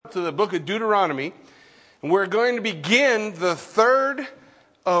to the book of Deuteronomy. And we're going to begin the third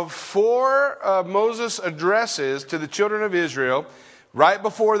of four of Moses' addresses to the children of Israel right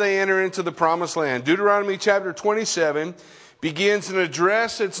before they enter into the promised land. Deuteronomy chapter 27 begins an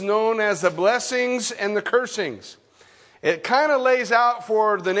address that's known as the blessings and the cursings. It kind of lays out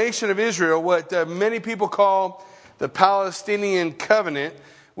for the nation of Israel what many people call the Palestinian covenant,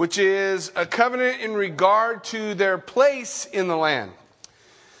 which is a covenant in regard to their place in the land.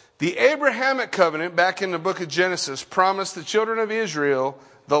 The Abrahamic covenant back in the book of Genesis promised the children of Israel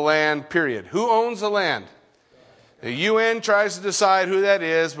the land, period. Who owns the land? The UN tries to decide who that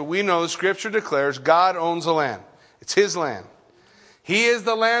is, but we know the Scripture declares God owns the land. It's His land. He is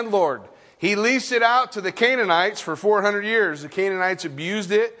the landlord. He leased it out to the Canaanites for 400 years. The Canaanites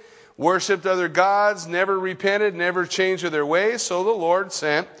abused it, worshipped other gods, never repented, never changed their ways. So the Lord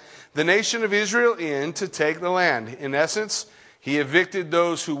sent the nation of Israel in to take the land. In essence, He evicted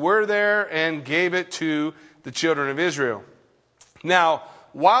those who were there and gave it to the children of Israel. Now,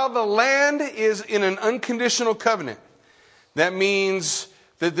 while the land is in an unconditional covenant, that means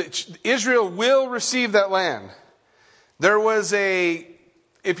that Israel will receive that land. There was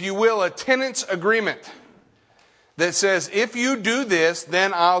if you will, a tenant's agreement that says, if you do this,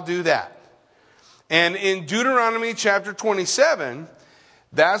 then I'll do that. And in Deuteronomy chapter 27,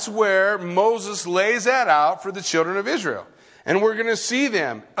 that's where Moses lays that out for the children of Israel. And we're going to see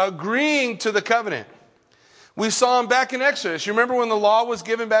them agreeing to the covenant. We saw them back in Exodus. You remember when the law was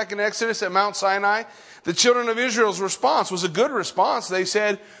given back in Exodus at Mount Sinai? The children of Israel's response was a good response. They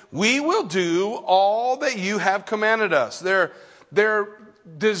said, we will do all that you have commanded us. Their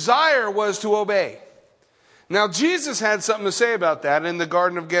desire was to obey. Now, Jesus had something to say about that in the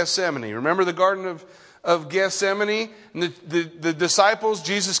Garden of Gethsemane. Remember the Garden of Gethsemane? And the disciples,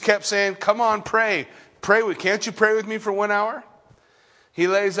 Jesus kept saying, come on, pray. Can't you pray with me for 1 hour? He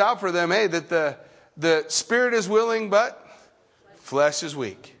lays out for them, hey, that the spirit is willing, but flesh is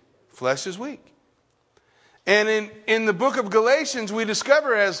weak. Flesh is weak. And in the book of Galatians, we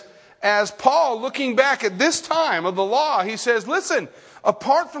discover as Paul, looking back at this time of the law, he says, listen,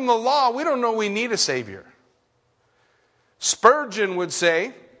 apart from the law, we don't know we need a Savior. Spurgeon would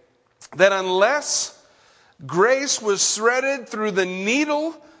say that unless grace was threaded through the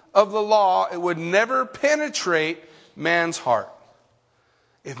needle of the law, it would never penetrate man's heart.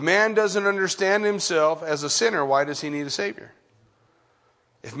 If man doesn't understand himself as a sinner, why does he need a Savior?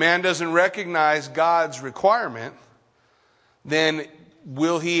 If man doesn't recognize God's requirement, then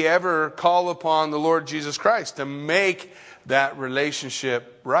will he ever call upon the Lord Jesus Christ to make that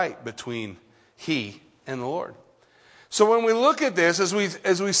relationship right between he and the Lord? So when we look at this, as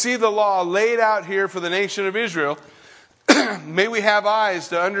we see the law laid out here for the nation of Israel, may we have eyes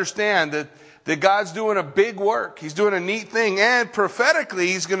to understand that God's doing a big work. He's doing a neat thing. And prophetically,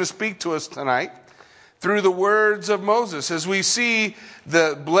 He's going to speak to us tonight through the words of Moses as we see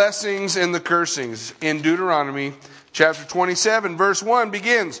the blessings and the cursings in Deuteronomy chapter 27. Verse 1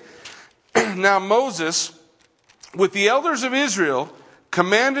 begins, Now Moses, with the elders of Israel,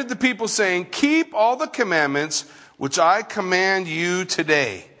 commanded the people, saying, Keep all the commandments which I command you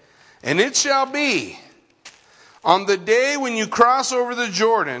today. And it shall be, on the day when you cross over the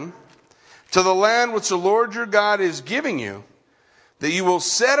Jordan to the land which the Lord your God is giving you, that you will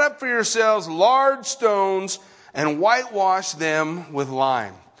set up for yourselves large stones and whitewash them with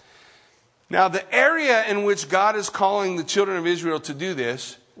lime. Now, the area in which God is calling the children of Israel to do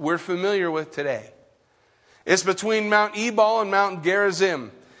this, we're familiar with today. It's between Mount Ebal and Mount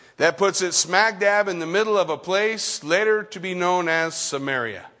Gerizim. That puts it smack dab in the middle of a place later to be known as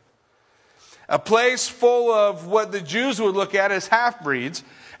Samaria. A place full of what the Jews would look at as half-breeds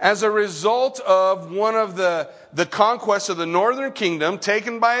as a result of one of the conquests of the northern kingdom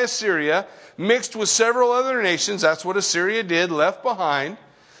taken by Assyria, mixed with several other nations. That's what Assyria did, left behind.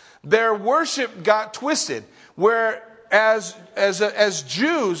 Their worship got twisted. Whereas as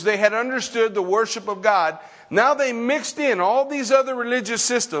Jews, they had understood the worship of God. Now they mixed in all these other religious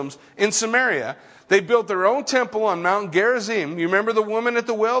systems in Samaria. They built their own temple on Mount Gerizim. You remember the woman at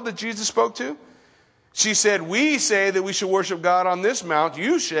the well that Jesus spoke to? She said, we say that we should worship God on this mount.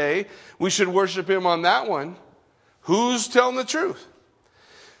 You say we should worship Him on that one. Who's telling the truth?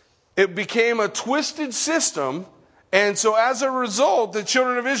 It became a twisted system. And so as a result, the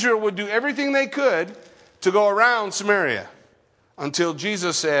children of Israel would do everything they could to go around Samaria until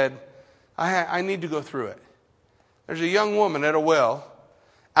Jesus said, I need to go through it. There's a young woman at a well,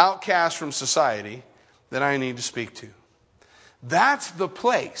 outcast from society, that I need to speak to. That's the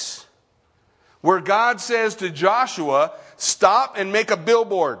place where God says to Joshua, stop and make a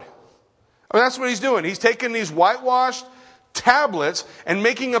billboard. I mean, that's what He's doing. He's taking these whitewashed tablets and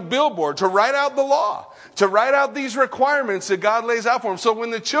making a billboard to write out the law, to write out these requirements that God lays out for them. So when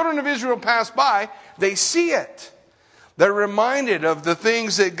the children of Israel pass by, they see it. They're reminded of the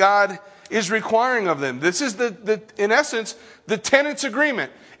things that God is requiring of them. This is in essence, the tenants'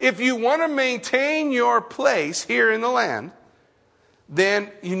 agreement. If you want to maintain your place here in the land,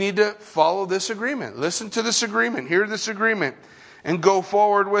 then you need to follow this agreement. Listen to this agreement. Hear this agreement and go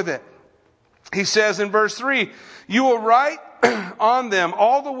forward with it. He says in verse 3, you will write on them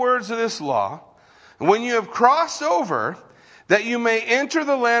all the words of this law. And when you have crossed over, that you may enter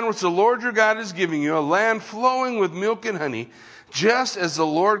the land which the Lord your God is giving you, a land flowing with milk and honey, just as the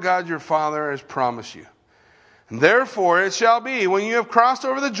Lord God your Father has promised you. And therefore it shall be, when you have crossed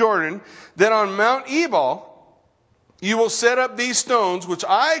over the Jordan, that on Mount Ebal you will set up these stones, which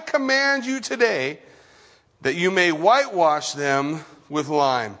I command you today, that you may whitewash them with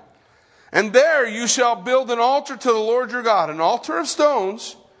lime. And there you shall build an altar to the Lord your God, an altar of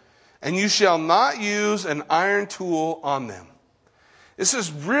stones, and you shall not use an iron tool on them. This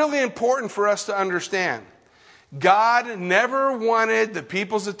is really important for us to understand. God never wanted the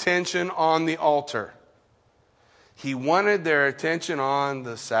people's attention on the altar. He wanted their attention on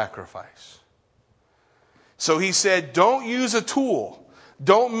the sacrifice. So he said, don't use a tool.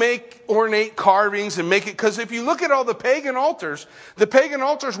 Don't make ornate carvings and make it, because if you look at all the pagan altars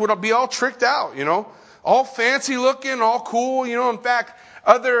would be all tricked out, all fancy looking, all cool, In fact,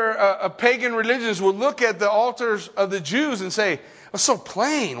 other pagan religions would look at the altars of the Jews and say, it's so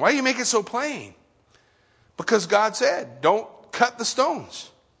plain. Why do you make it so plain? Because God said, don't cut the stones.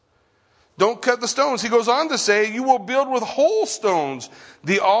 Don't cut the stones. He goes on to say, you will build with whole stones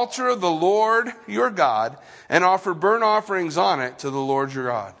the altar of the Lord your God and offer burnt offerings on it to the Lord your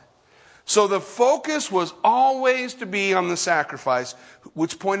God. So the focus was always to be on the sacrifice,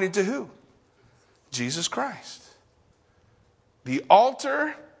 which pointed to who? Jesus Christ. The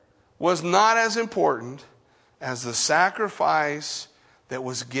altar was not as important as the sacrifice that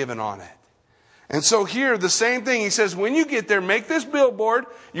was given on it. And so here, the same thing. He says, when you get there, make this billboard.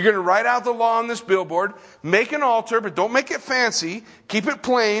 You're going to write out the law on this billboard. Make an altar, but don't make it fancy. Keep it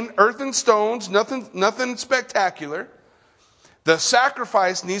plain, earth and stones, nothing spectacular. The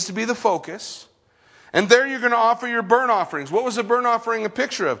sacrifice needs to be the focus. And there you're going to offer your burnt offerings. What was a burnt offering a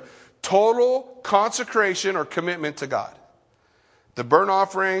picture of? Total consecration or commitment to God. The burnt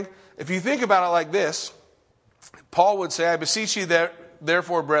offering, if you think about it like this, Paul would say, I beseech you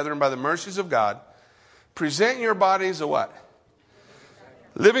therefore, brethren, by the mercies of God, present your bodies a what?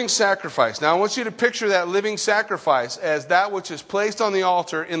 Living sacrifice. Now I want you to picture that living sacrifice as that which is placed on the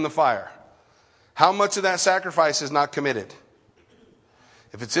altar in the fire. How much of that sacrifice is not committed?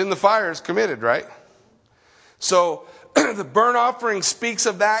 If it's in the fire, it's committed, right? So the burnt offering speaks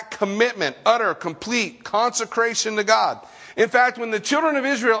of that commitment, utter, complete consecration to God. In fact, when the children of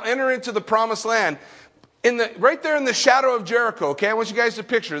Israel enter into the promised land, right there in the shadow of Jericho, okay, I want you guys to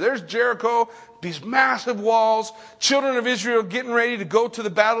picture. There's Jericho, these massive walls, children of Israel getting ready to go to the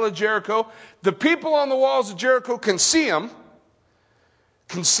battle of Jericho. The people on the walls of Jericho can see them,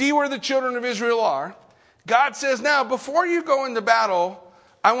 can see where the children of Israel are. God says, now, before you go into battle,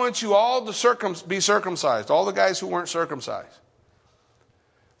 I want you all to be circumcised, all the guys who weren't circumcised.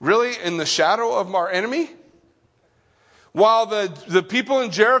 Really? In the shadow of our enemy? While the people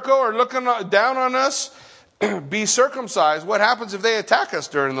in Jericho are looking down on us, be circumcised. What happens if they attack us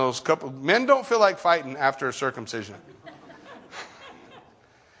during those couple? Men don't feel like fighting after a circumcision.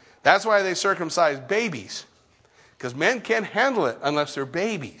 That's why they circumcise babies. Because men can't handle it unless they're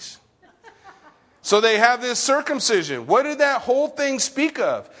babies. So they have this circumcision. What did that whole thing speak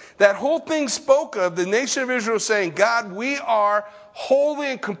of? That whole thing spoke of the nation of Israel saying, God, we are wholly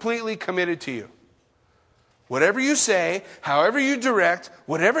and completely committed to you. Whatever you say, however you direct,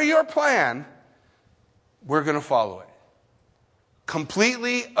 whatever your plan, we're going to follow it.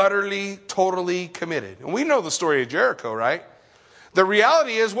 Completely, utterly, totally committed. And we know the story of Jericho, right? The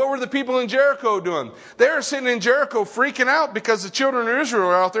reality is, what were the people in Jericho doing? They were sitting in Jericho freaking out because the children of Israel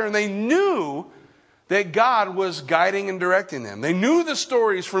were out there and they knew that God was guiding and directing them. They knew the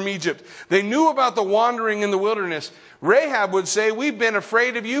stories from Egypt. They knew about the wandering in the wilderness. Rahab would say, we've been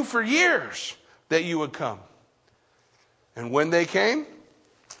afraid of you for years that you would come. And when they came,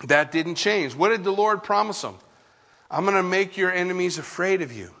 that didn't change. What did the Lord promise them? I'm going to make your enemies afraid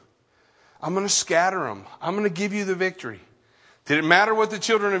of you. I'm going to scatter them. I'm going to give you the victory. Did it matter what the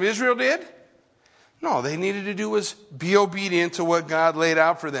children of Israel did? No, all they needed to do was be obedient to what God laid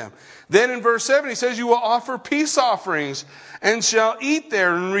out for them. Then in verse 7, he says, you will offer peace offerings and shall eat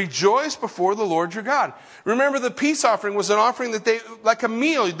there and rejoice before the Lord your God. Remember, the peace offering was an offering that like a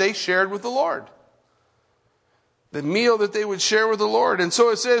meal they shared with the Lord. the meal that they would share with the Lord. And so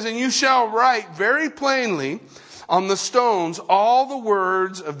it says, and you shall write very plainly on the stones all the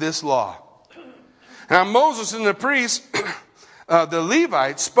words of this law. Now Moses and the priests, the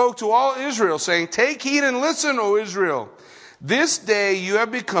Levites, spoke to all Israel, saying, take heed and listen, O Israel. This day you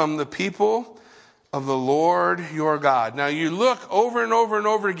have become the people of the Lord your God. Now you look over and over and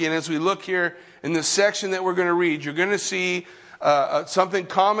over again as we look here in this section that we're going to read. You're going to see something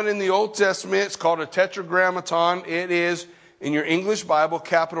common in the Old Testament. It's called a tetragrammaton. It is, in your English Bible,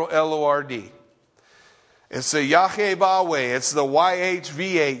 capital L-O-R-D. It's the Yahweh. It's the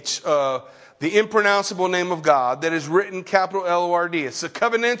YHVH, the impronounceable name of God that is written capital L-O-R-D. It's the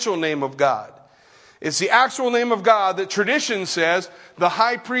covenantal name of God. It's the actual name of God that tradition says the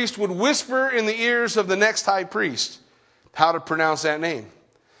high priest would whisper in the ears of the next high priest how to pronounce that name.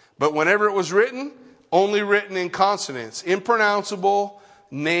 But whenever it was written, only written in consonants, impronounceable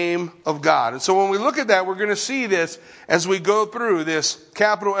name of God. And so when we look at that, we're going to see this as we go through this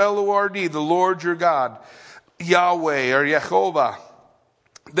capital L-O-R-D, the Lord your God, Yahweh or Yehovah.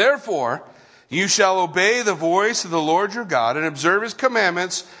 Therefore, you shall obey the voice of the Lord your God and observe his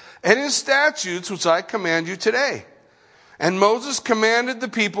commandments and his statutes, which I command you today. And Moses commanded the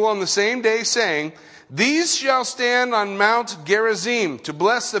people on the same day, saying, these shall stand on Mount Gerizim to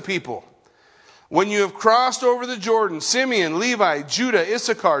bless the people. When you have crossed over the Jordan, Simeon, Levi, Judah,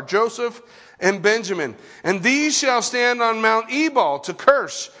 Issachar, Joseph, and Benjamin. And these shall stand on Mount Ebal to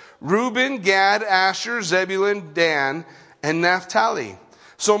curse Reuben, Gad, Asher, Zebulun, Dan, and Naphtali.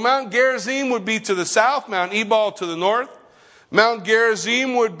 So Mount Gerizim would be to the south, Mount Ebal to the north. Mount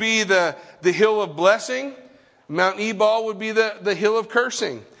Gerizim would be the hill of blessing. Mount Ebal would be the hill of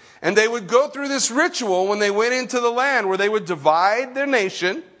cursing. And they would go through this ritual when they went into the land where they would divide their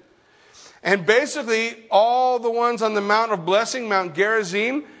nation. And basically all the ones on the Mount of Blessing, Mount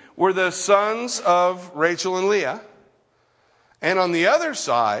Gerizim, were the sons of Rachel and Leah. And on the other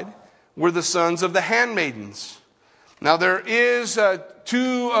side were the sons of the handmaidens. Now there is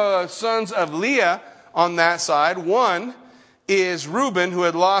two sons of Leah on that side. One is Reuben, who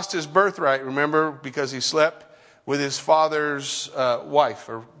had lost his birthright, remember, because he slept with his father's wife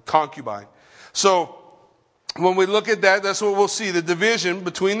or concubine. So when we look at that, that's what we'll see, the division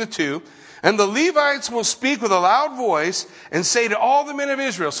between the two. And the Levites will speak with a loud voice and say to all the men of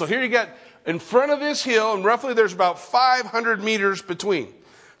Israel. So here you got in front of this hill, and roughly there's about 500 meters between.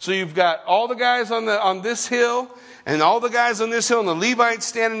 So you've got all the guys on this hill and all the guys on this hill and the Levites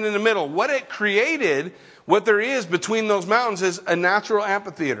standing in the middle. What it created, what there is between those mountains, is a natural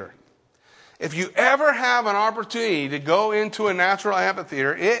amphitheater. If you ever have an opportunity to go into a natural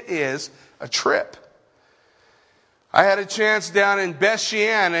amphitheater, it is a trip. I had a chance down in Beth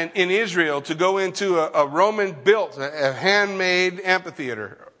Shean in Israel to go into a Roman-built, a handmade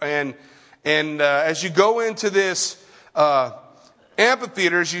amphitheater. And as you go into this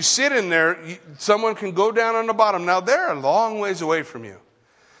amphitheater, as you sit in there, someone can go down on the bottom. Now, they're a long ways away from you.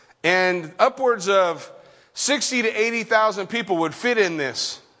 And upwards of 60 to 80,000 people would fit in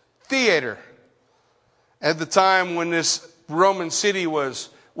this theater at the time when this Roman city was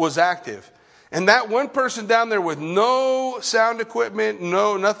active. And that one person down there with no sound equipment,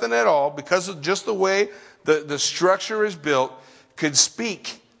 nothing at all, because of just the way the structure is built, could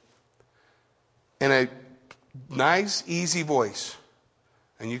speak in a nice, easy voice.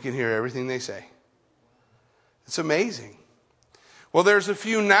 And you can hear everything they say. It's amazing. Well, there's a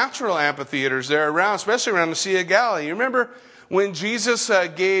few natural amphitheaters there around, especially around the Sea of Galilee. You remember when Jesus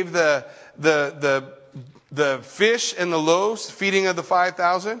gave the fish and the loaves, feeding of the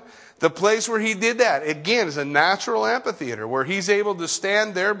 5,000? The place where he did that, again, is a natural amphitheater where he's able to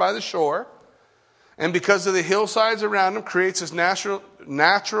stand there by the shore. And because of the hillsides around him, creates this natural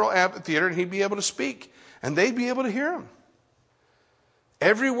amphitheater, and he'd be able to speak. And they'd be able to hear him.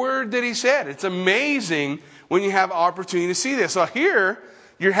 Every word that he said. It's amazing when you have opportunity to see this. So here,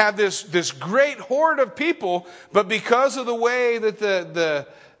 you have this great horde of people, but because of the way that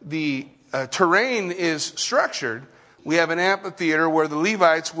the terrain is structured, we have an amphitheater where the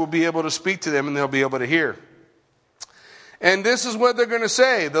Levites will be able to speak to them and they'll be able to hear. And this is what they're going to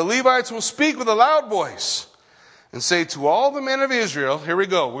say. The Levites will speak with a loud voice and say to all the men of Israel, here we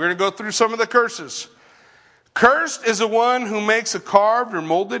go. We're going to go through some of the curses. Cursed is the one who makes a carved or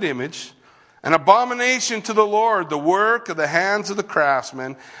molded image, an abomination to the Lord, the work of the hands of the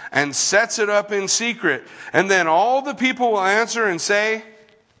craftsman, and sets it up in secret. And then all the people will answer and say,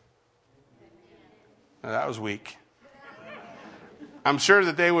 that was weak. I'm sure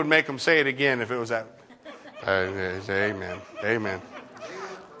that they would make them say it again if it was that. Amen. Amen.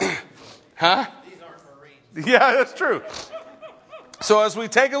 Huh? Yeah, that's true. So as we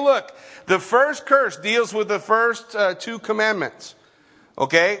take a look The first curse deals with the first 2 commandments.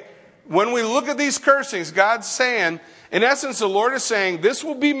 Okay? When we look at these cursings, God's saying, in essence, the Lord is saying, this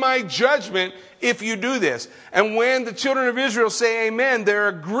will be my judgment if you do this. And when the children of Israel say amen, they're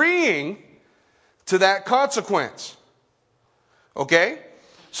agreeing to that consequence. Okay?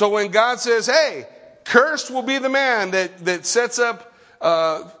 So when God says, hey, cursed will be the man that sets up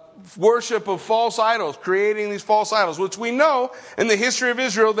worship of false idols, creating these false idols, which we know in the history of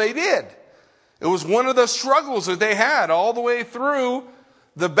Israel they did. It was one of the struggles that they had all the way through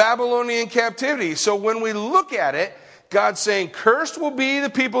the Babylonian captivity. So when we look at it, God's saying, cursed will be the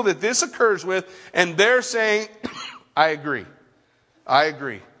people that this occurs with, and they're saying, I agree. I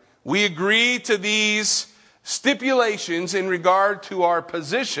agree. We agree to these stipulations in regard to our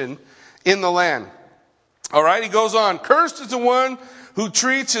position in the land. All right, he goes on. Cursed is the one who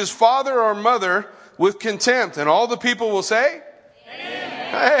treats his father or mother with contempt. And all the people will say, amen.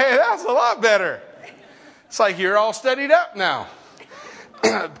 Hey, that's a lot better. It's like you're all studied up now.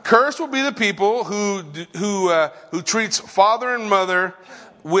 Cursed will be the people who treats father and mother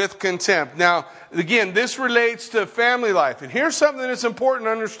with contempt. Now, again, this relates to family life. And here's something that's important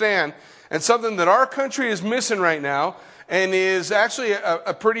to understand, and something that our country is missing right now, and is actually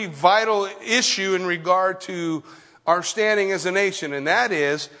a pretty vital issue in regard to our standing as a nation. And that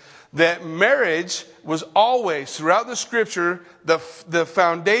is that marriage was always, throughout the Scripture, the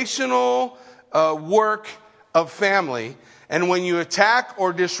foundational work of family. And when you attack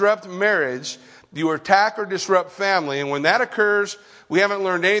or disrupt marriage, you attack or disrupt family. And when that occurs, we haven't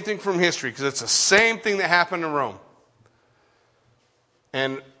learned anything from history, because it's the same thing that happened in Rome.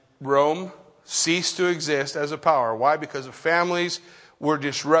 And Rome ceased to exist as a power. Why? Because the families were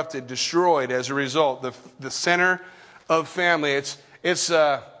disrupted, destroyed as a result. The center of family. It's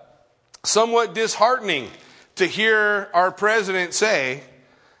somewhat disheartening to hear our president say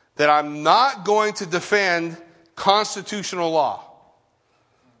that I'm not going to defend constitutional law.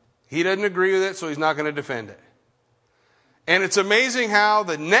 He doesn't agree with it, so he's not going to defend it. And it's amazing how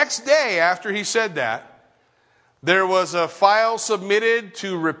the next day after he said that, there was a file submitted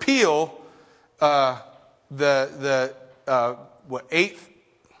to repeal what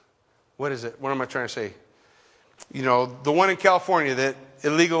is it? What am I trying to say? You know, the one in California that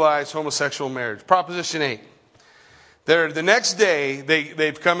illegalized homosexual marriage. Proposition 8. The next day,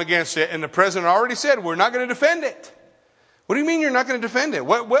 they've come against it, and the president already said, we're not going to defend it. What do you mean you're not going to defend it?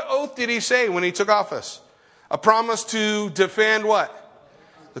 What oath did he say when he took office? A promise to defend what?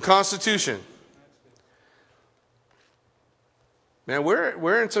 The Constitution. Man,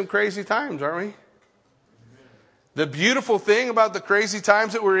 we're in some crazy times, aren't we? The beautiful thing about the crazy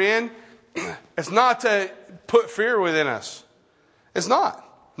times that we're in, it's not to put fear within us. It's not.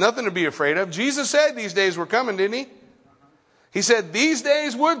 Nothing to be afraid of. Jesus said these days were coming, didn't he? He said these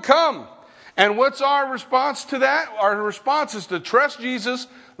days would come. And what's our response to that? Our response is to trust Jesus,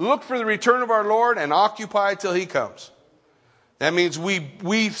 look for the return of our Lord, and occupy till he comes. That means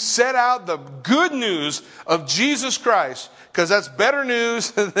we set out the good news of Jesus Christ, because that's better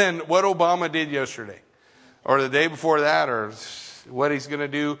news than what Obama did yesterday, or the day before that, or what he's going to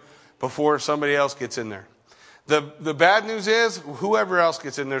do before somebody else gets in there. The bad news is whoever else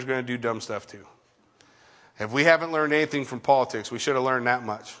gets in there is going to do dumb stuff too. If we haven't learned anything from politics, we should have learned that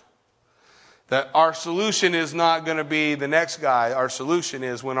much. That our solution is not going to be the next guy. Our solution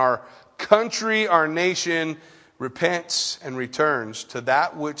is when our country, our nation, repents and returns to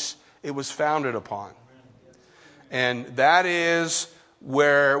that which it was founded upon. And that is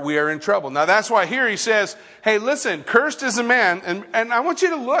where we are in trouble. Now that's why here he says, hey, listen, cursed is a man. And I want you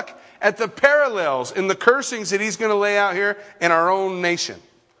to look at the parallels in the cursings that he's going to lay out here in our own nation.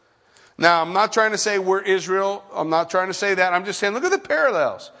 Now, I'm not trying to say we're Israel. I'm not trying to say that. I'm just saying, look at the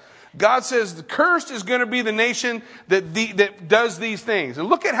parallels. God says the cursed is going to be the nation that does these things. And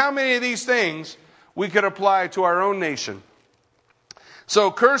look at how many of these things we could apply to our own nation. So,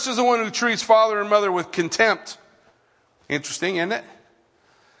 cursed is the one who treats father and mother with contempt. Interesting, isn't it?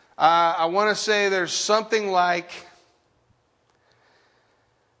 I want to say there's something like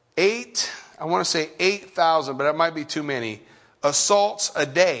 8,000, but that might be too many, assaults a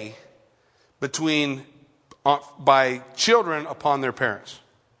day by children upon their parents.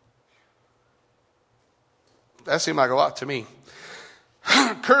 That seemed like a lot to me.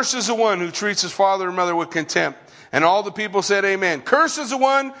 Cursed is the one who treats his father and mother with contempt. And all the people said amen. Cursed is the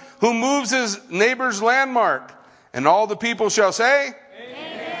one who moves his neighbor's landmark. And all the people shall say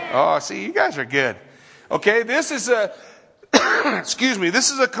amen. Oh, see, you guys are good. Okay, this is a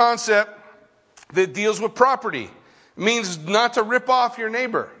this is a concept that deals with property. It means not to rip off your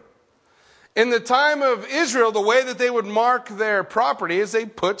neighbor. In the time of Israel, the way that they would mark their property is they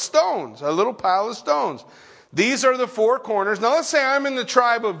put stones, a little pile of stones. These are the four corners. Now let's say I'm in the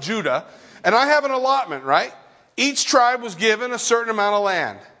tribe of Judah and I have an allotment, right? Each tribe was given a certain amount of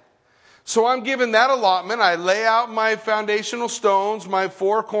land. So I'm given that allotment. I lay out my foundational stones, my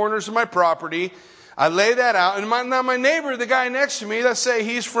four corners of my property. I lay that out. And now my neighbor, the guy next to me, let's say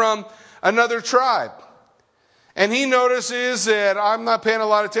he's from another tribe. And he notices that I'm not paying a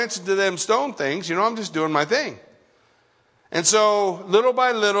lot of attention to them stone things. I'm just doing my thing. And so little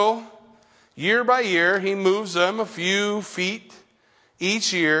by little, year by year, he moves them a few feet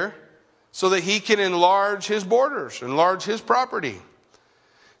each year so that he can enlarge his borders, enlarge his property.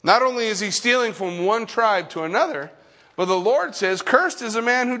 Not only is he stealing from one tribe to another, but the Lord says, cursed is a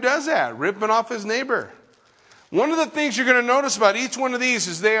man who does that, ripping off his neighbor. One of the things you're going to notice about each one of these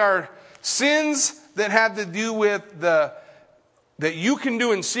is they are sins that have to do with that you can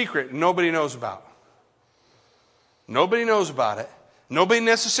do in secret and nobody knows about. Nobody knows about it. Nobody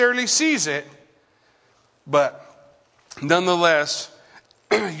necessarily sees it. But nonetheless,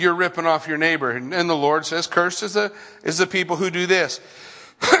 you're ripping off your neighbor. And the Lord says, cursed is the people who do this.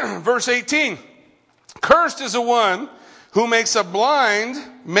 Verse 18. Cursed is the one who makes the blind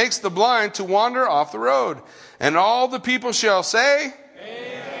to wander off the road. And all the people shall say,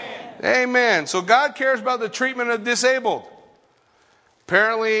 Amen. So God cares about the treatment of disabled.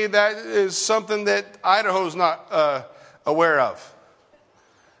 Apparently that is something that Idaho's not aware of.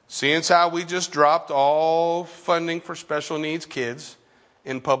 Seeing as how we just dropped all funding for special needs kids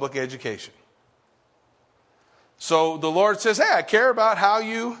in public education. So the Lord says, hey, I care about how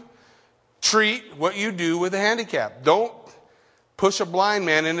you treat what you do with a handicap. Don't push a blind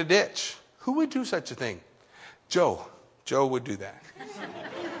man in a ditch. Who would do such a thing? Joe. Joe would do that.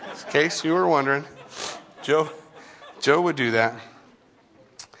 In case you were wondering, Joe would do that.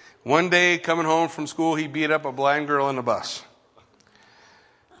 One day, coming home from school, he beat up a blind girl in the bus.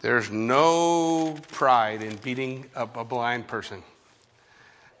 There's no pride in beating up a blind person.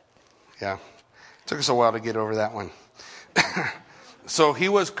 Yeah. Took us a while to get over that one. So he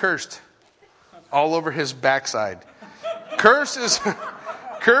was cursed all over his backside. Cursed is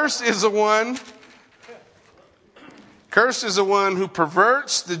the one who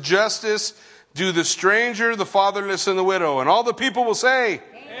perverts the justice due the stranger, the fatherless, and the widow. And all the people will say,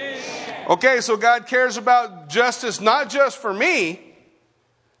 Amen. Okay, so God cares about justice not just for me,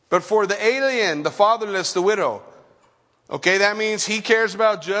 but for the alien, the fatherless, the widow. Okay, that means he cares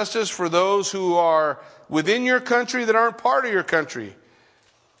about justice for those who are within your country that aren't part of your country.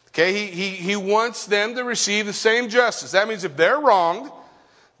 Okay, he wants them to receive the same justice. That means if they're wronged,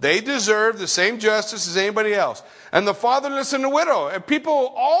 they deserve the same justice as anybody else. And the fatherless and the widow. And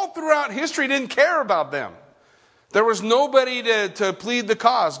people all throughout history didn't care about them. There was nobody to plead the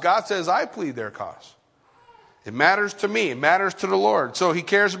cause. God says, I plead their cause. It matters to me. It matters to the Lord. So he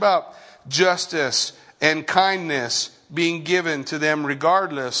cares about justice and kindness being given to them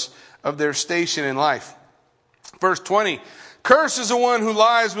regardless of their station in life. Verse 20. Cursed is the one who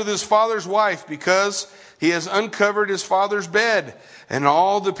lies with his father's wife because he has uncovered his father's bed. And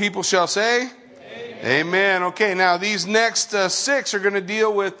all the people shall say, Amen. Amen. Okay, now these next 6 are going to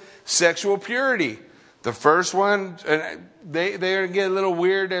deal with sexual purity. The first one, they're going to get a little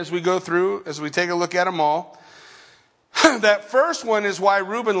weird as we go through, as we take a look at them all. That first one is why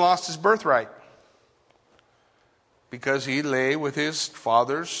Reuben lost his birthright. Because he lay with his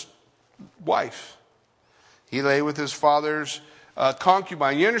father's wife. He lay with his father's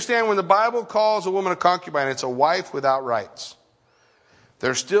concubine. You understand, when the Bible calls a woman a concubine, it's a wife without rights.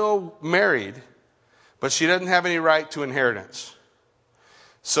 They're still married, but she doesn't have any right to inheritance.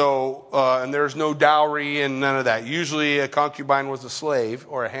 So, and there's no dowry and none of that. Usually a concubine was a slave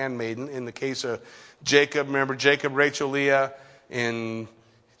or a handmaiden. In the case of Jacob, remember Jacob, Rachel, Leah, and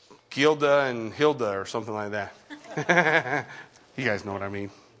Gilda and Hilda or something like that. You guys know what I mean.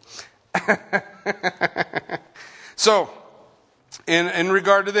 So, in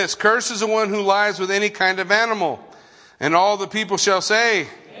regard to this, cursed is the one who lies with any kind of animal. And all the people shall say,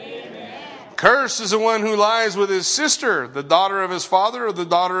 Amen. Cursed is the one who lies with his sister, the daughter of his father or the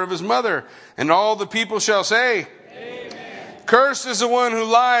daughter of his mother. And all the people shall say, Amen. Cursed is the one who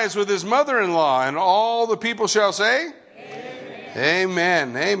lies with his mother-in-law. And all the people shall say, Amen.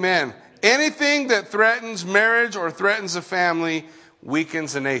 Amen. Amen. Anything that threatens marriage or threatens a family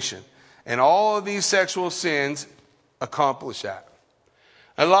weakens a nation. And all of these sexual sins accomplish that.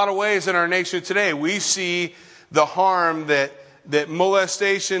 In a lot of ways in our nation today, we see the harm that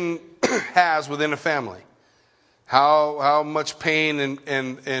molestation has within a family. How much pain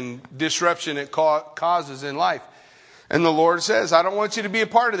and disruption it causes in life. And the Lord says, I don't want you to be a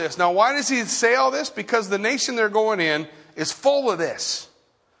part of this. Now, why does he say all this? Because the nation they're going in is full of this.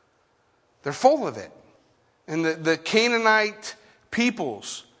 They're full of it. And the Canaanite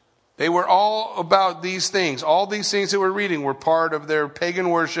peoples, they were all about these things. All these things that we're reading were part of their pagan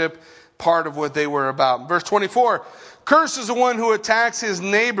worship, part of what they were about. Verse 24, cursed is the one who attacks his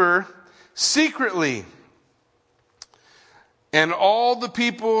neighbor secretly. And all the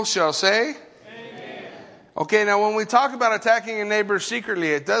people shall say, Amen. Okay, now when we talk about attacking a neighbor secretly,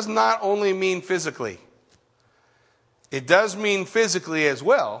 it does not only mean physically. It does mean physically as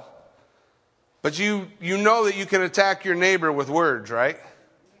well. But you know that you can attack your neighbor with words, right?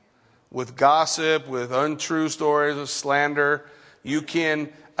 With gossip, with untrue stories, with slander. You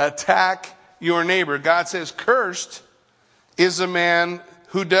can attack your neighbor. God says, cursed is the man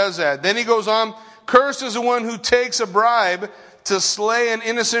who does that. Then he goes on, cursed is the one who takes a bribe to slay an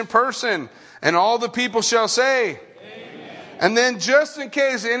innocent person. And all the people shall say, Amen. And then just in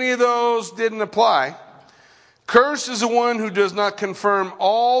case any of those didn't apply, cursed is the one who does not confirm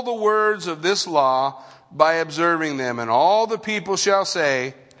all the words of this law by observing them. And all the people shall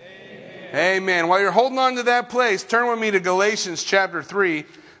say, Amen. Amen. While you're holding on to that place, turn with me to Galatians chapter 3,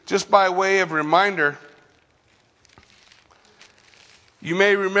 just by way of reminder. You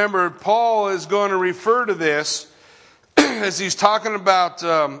may remember Paul is going to refer to this as he's talking about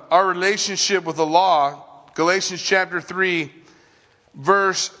our relationship with the law. Galatians chapter 3,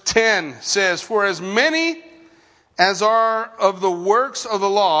 verse 10 says, for as many as are of the works of the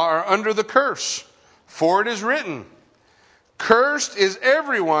law are under the curse. For it is written, cursed is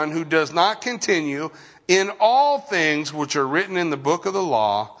everyone who does not continue in all things which are written in the book of the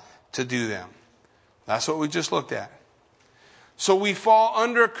law to do them. That's what we just looked at. So we fall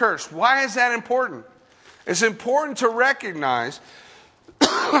under a curse. Why is that important? It's important to recognize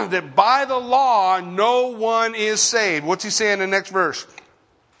that by the law, no one is saved. What's he saying in the next verse?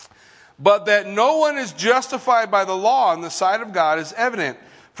 But that no one is justified by the law in the sight of God is evident.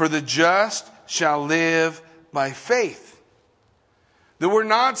 For the just shall live by faith. That we're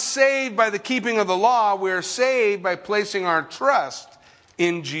not saved by the keeping of the law. We are saved by placing our trust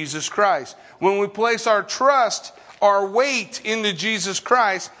in Jesus Christ. When we place our trust, our weight into Jesus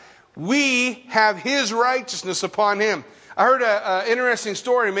Christ, we have His righteousness upon Him. I heard an interesting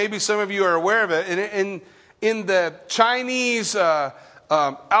story. Maybe some of you are aware of it. In the Chinese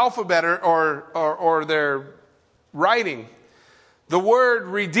alphabet or their writing, the word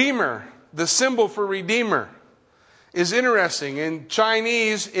redeemer, the symbol for redeemer, is interesting. In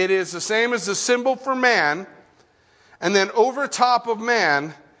Chinese, it is the same as the symbol for man, and then over top of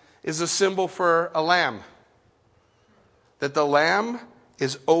man is a symbol for a lamb. That the lamb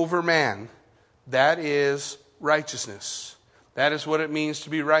is over man. That is righteousness. That is what it means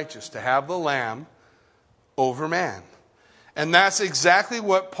to be righteous, to have the lamb over man. And that's exactly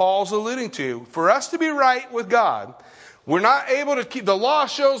what Paul's alluding to. For us to be right with God, we're not able to keep... The law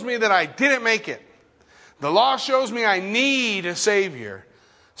shows me that I didn't make it. The law shows me I need a Savior.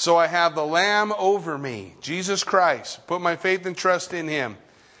 So I have the Lamb over me, Jesus Christ. Put my faith and trust in Him.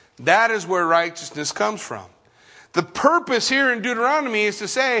 That is where righteousness comes from. The purpose here in Deuteronomy is to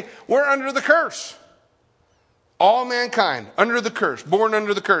say we're under the curse. All mankind under the curse, born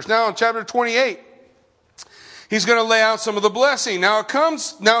under the curse. Now in chapter 28, he's going to lay out some of the blessing. Now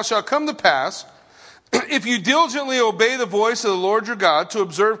it shall come to pass, if you diligently obey the voice of the Lord your God to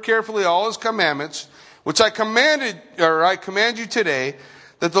observe carefully all His commandments, which I command you today,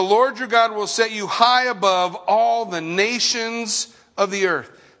 that the Lord your God will set you high above all the nations of the earth.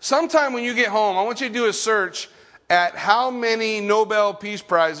 Sometime when you get home, I want you to do a search at how many Nobel Peace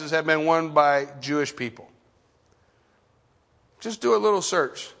Prizes have been won by Jewish people. Just do a little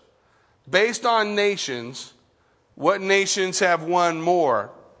search. Based on nations, what nations have won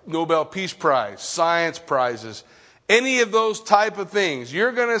more Nobel Peace Prize, science prizes, any of those type of things?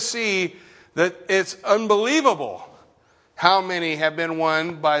 You're going to see that it's unbelievable how many have been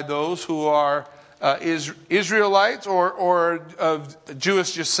won by those who are Israelites or of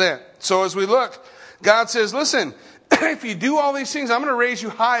Jewish descent. So as we look, God says, listen, if you do all these things, I'm going to raise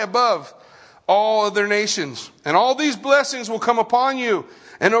you high above all other nations. And all these blessings will come upon you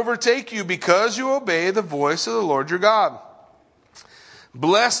and overtake you because you obey the voice of the Lord your God.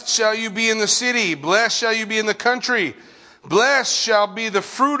 Blessed shall you be in the city. Blessed shall you be in the country. Blessed shall be the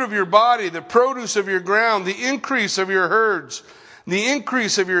fruit of your body, the produce of your ground, the increase of your herds, the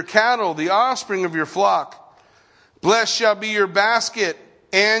increase of your cattle, the offspring of your flock. Blessed shall be your basket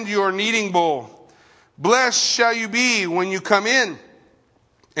and your kneading bowl. Blessed shall you be when you come in,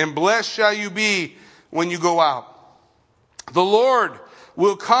 and blessed shall you be when you go out. The Lord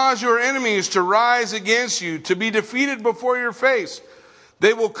will cause your enemies to rise against you, to be defeated before your face.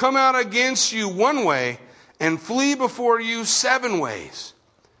 They will come out against you one way and flee before you 7 ways.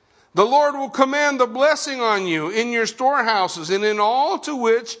 The Lord will command the blessing on you in your storehouses and in all to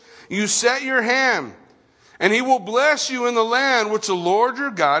which you set your hand. And he will bless you in the land which the Lord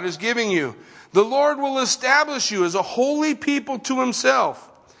your God is giving you. The Lord will establish you as a holy people to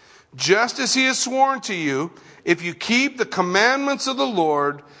himself, just as he has sworn to you, if you keep the commandments of the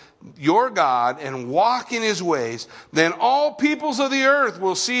Lord your God and walk in his ways. Then all peoples of the earth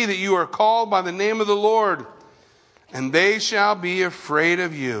will see that you are called by the name of the Lord, and they shall be afraid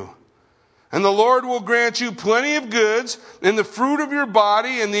of you. And the Lord will grant you plenty of goods, in the fruit of your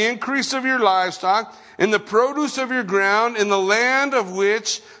body, and the increase of your livestock, in the produce of your ground, in the land of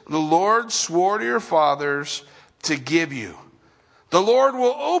which the Lord swore to your fathers to give you. The Lord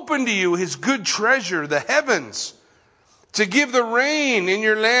will open to you his good treasure, the heavens, to give the rain in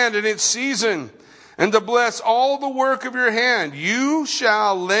your land in its season, and to bless all the work of your hand. You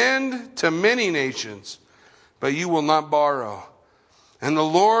shall lend to many nations, but you will not borrow. And the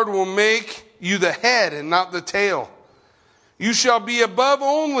Lord will make you the head and not the tail. You shall be above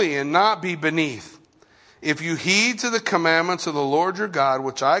only and not be beneath, if you heed to the commandments of the Lord your God,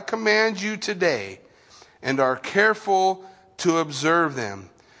 which I command you today, and are careful to observe them.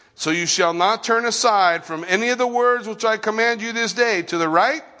 So you shall not turn aside from any of the words which I command you this day, to the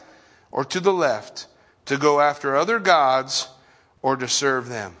right or to the left, to go after other gods or to serve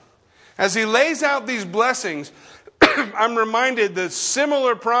them. As he lays out these blessings, I'm reminded the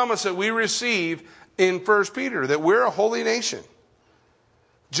similar promise that we receive in 1 Peter, that we're a holy nation.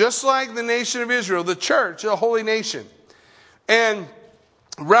 Just like the nation of Israel, the church, a holy nation. And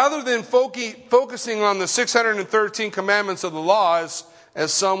rather than focusing on the 613 commandments of the law,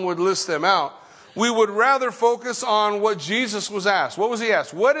 as some would list them out, we would rather focus on what Jesus was asked. What was he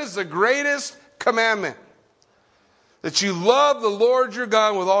asked? What is the greatest commandment? That you love the Lord your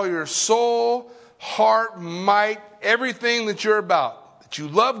God with all your soul, heart, might, everything that you're about. That you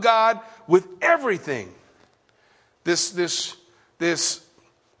love God with everything. This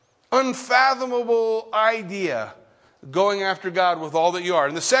unfathomable idea, going after God with all that you are.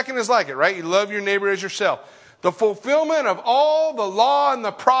 And the second is like it, right? You love your neighbor as yourself. The fulfillment of all the law and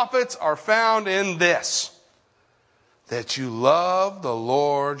the prophets are found in this: that you love the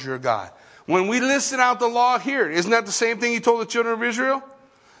Lord your God. When we listed out the law here, isn't that the same thing he told the children of Israel?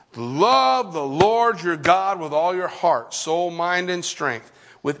 Love the Lord your God with all your heart, soul, mind, and strength.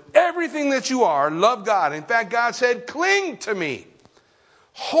 With everything that you are, love God. In fact, God said, cling to me.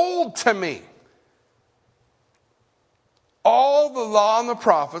 Hold to me. All the law and the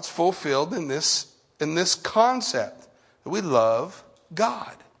prophets fulfilled in this concept, that we love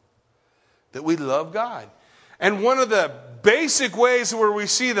God. That we love God. And one of the basic ways where we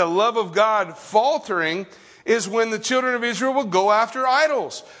see the love of God faltering is when the children of Israel would go after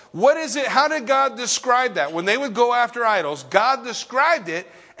idols. What is it? How did God describe that? When they would go after idols, God described it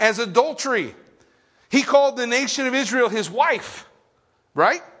as adultery. He called the nation of Israel his wife,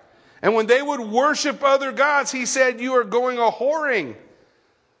 right? And when they would worship other gods, he said, you are going a-whoring.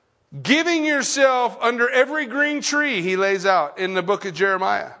 Giving yourself under every green tree, he lays out in the book of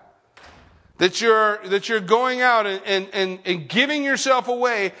Jeremiah. That you're going out and giving yourself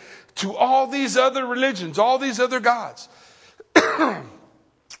away to all these other religions, all these other gods.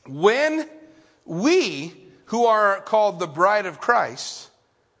 When we, who are called the bride of Christ,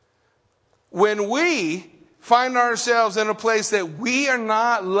 when we find ourselves in a place that we are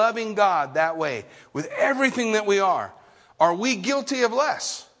not loving God that way, with everything that we are we guilty of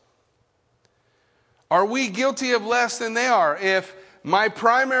less? Are we guilty of less than they are? If my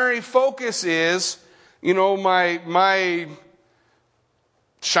primary focus is, my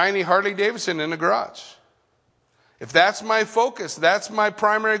shiny Harley Davidson in the garage. If that's my focus, that's my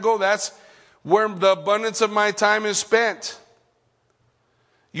primary goal, that's where the abundance of my time is spent.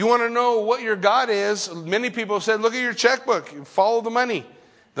 You want to know what your God is? Many people have said, look at your checkbook, follow the money.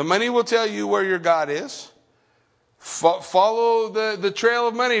 The money will tell you where your God is. Follow the trail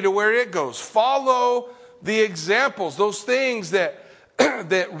of money to where it goes. Follow the examples, those things that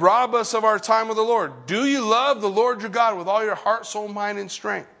rob us of our time with the Lord. Do you love the Lord your God with all your heart, soul, mind, and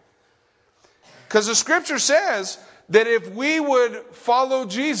strength? Because the scripture says that if we would follow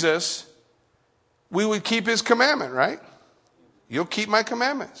Jesus, we would keep his commandment, right? You'll keep my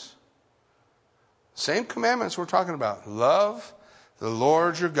commandments. Same commandments we're talking about. Love the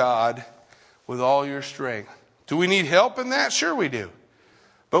Lord your God with all your strength. Do we need help in that? Sure we do.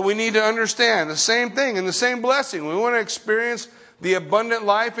 But we need to understand the same thing and the same blessing. We want to experience the abundant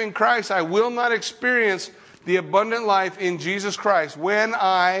life in Christ. I will not experience the abundant life in Jesus Christ when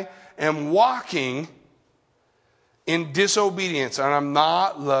I am walking in disobedience and I'm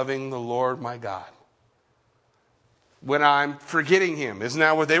not loving the Lord my God. When I'm forgetting Him. Isn't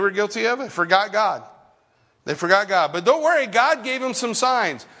that what they were guilty of? They forgot God. They forgot God. But don't worry, God gave them some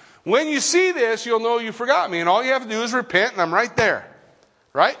signs. When you see this, you'll know you forgot me. And all you have to do is repent, and I'm right there.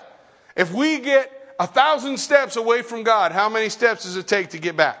 Right? If we get 1,000 steps away from God, how many steps does it take to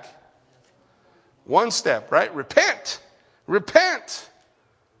get back? 1 step, right? Repent. Repent.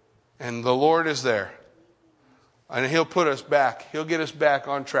 And the Lord is there. And He'll put us back. He'll get us back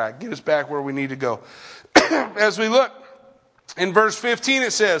on track. Get us back where we need to go. As we look in verse 15,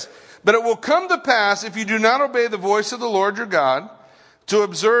 it says, "But it will come to pass, if you do not obey the voice of the Lord your God, to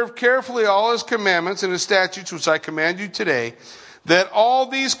observe carefully all His commandments and His statutes, which I command you today, that all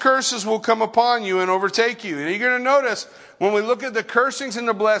these curses will come upon you and overtake you." And you're going to notice, when we look at the cursings and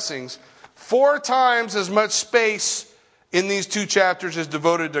the blessings, 4 times as much space in these 2 chapters is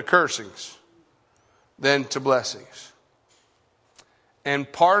devoted to cursings than to blessings.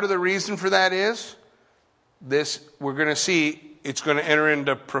 And part of the reason for that is, this, we're going to see, it's going to enter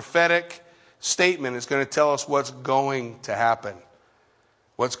into prophetic statement. It's going to tell us what's going to happen.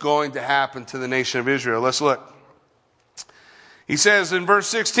 What's going to happen to the nation of Israel. Let's look. He says in verse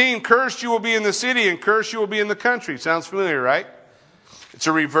 16, "Cursed you will be in the city, and cursed you will be in the country." Sounds familiar, right? It's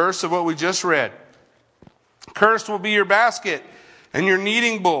a reverse of what we just read. "Cursed will be your basket and your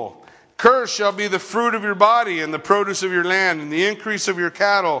kneading bowl. Cursed shall be the fruit of your body and the produce of your land and the increase of your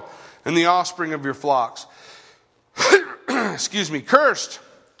cattle and the offspring of your flocks." Excuse me. "Cursed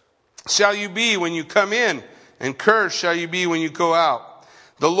shall you be when you come in, and cursed shall you be when you go out.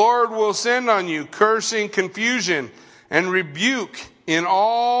 The Lord will send on you cursing, confusion, and rebuke in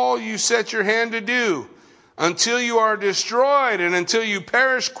all you set your hand to do, until you are destroyed and until you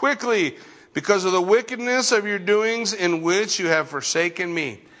perish quickly because of the wickedness of your doings in which you have forsaken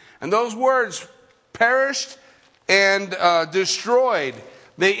me." And those words, perished and destroyed,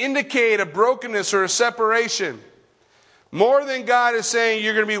 they indicate a brokenness or a separation. More than God is saying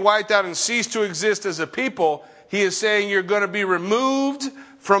you're going to be wiped out and cease to exist as a people, He is saying you're going to be removed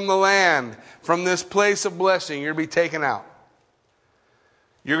from the land, from this place of blessing. You're going to be taken out.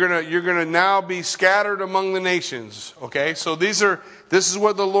 You're going to now be scattered among the nations. Okay, so this is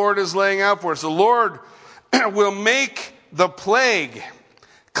what the Lord is laying out for us. The Lord will make the plague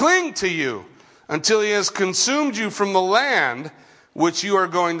cling to you until He has consumed you from the land which you are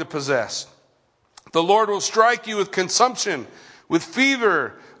going to possess. The Lord will strike you with consumption, with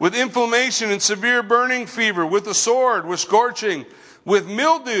fever, with inflammation and severe burning fever, with the sword, with scorching, with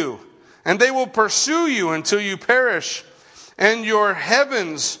mildew, and they will pursue you until you perish. And your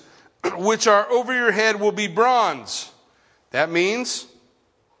heavens, which are over your head, will be bronze. That means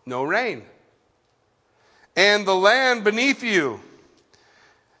no rain. And the land beneath you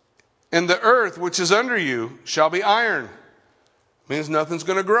and the earth which is under you shall be iron. Means nothing's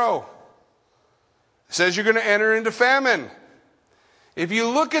going to grow. It says you're going to enter into famine. If you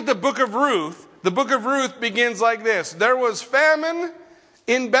look at the book of Ruth begins like this. There was famine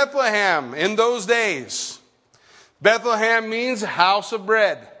in Bethlehem in those days. Bethlehem means house of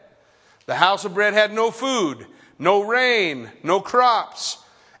bread. The house of bread had no food, no rain, no crops.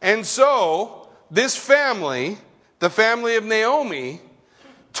 And so this family, the family of Naomi,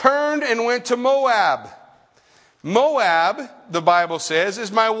 turned and went to Moab. Moab, the Bible says,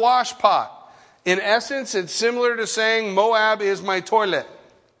 is my wash pot. In essence, it's similar to saying Moab is my toilet.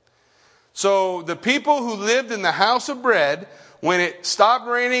 So the people who lived in the house of bread, when it stopped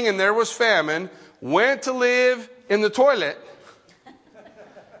raining and there was famine, went to live in the toilet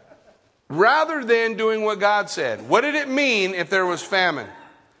rather than doing what God said. What did it mean if there was famine?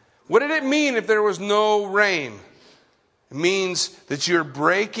 What did it mean if there was no rain? It means that you're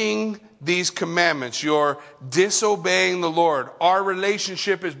breaking these commandments. You're disobeying the Lord. Our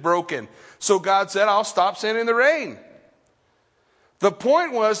relationship is broken. So God said, I'll stop sending the rain. The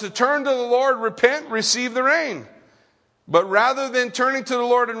point was to turn to the Lord, repent, receive the rain. But rather than turning to the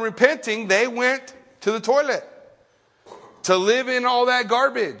Lord and repenting, they went to the toilet to live in all that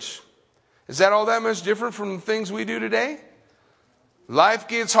garbage. Is that all that much different from the things we do today? Life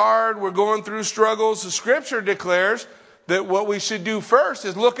gets hard. We're going through struggles. The Scripture declares that what we should do first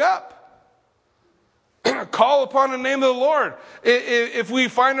is look up. Call upon the name of the Lord. If we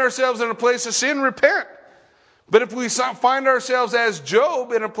find ourselves in a place of sin, repent. But if we find ourselves as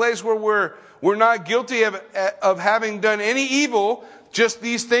Job in a place where we're not guilty of having done any evil, just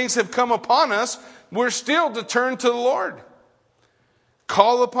these things have come upon us, we're still to turn to the Lord.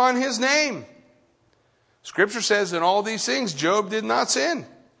 Call upon His name. Scripture says in all these things, Job did not sin.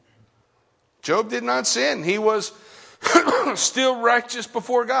 Job did not sin. He was still righteous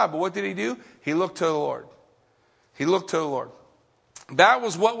before God. But what did he do? He looked to the Lord. He looked to the Lord. That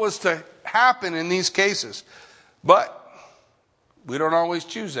was what was to happen in these cases. But we don't always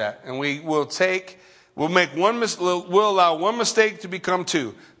choose that. And we'll allow one mistake to become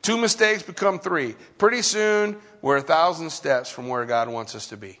two. Two mistakes become three. Pretty soon, we're 1,000 steps from where God wants us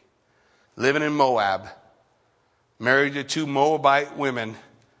to be. Living in Moab. Married to 2 Moabite women.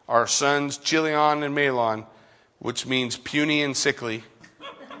 Our sons, Chilion and Malon, which means puny and sickly.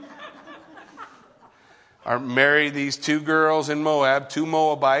 Are married these 2 girls in Moab, 2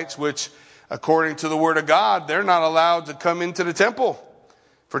 Moabites, which according to the word of God, they're not allowed to come into the temple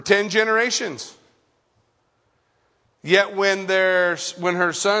for 10 generations. Yet when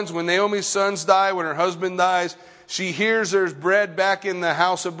Naomi's sons die, when her husband dies, she hears there's bread back in the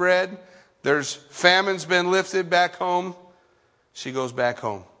house of bread. There's famine's been lifted back home. She goes back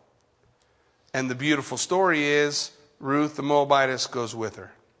home. And the beautiful story is Ruth the Moabitess goes with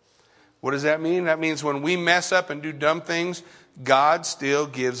her. What does that mean? That means when we mess up and do dumb things, God still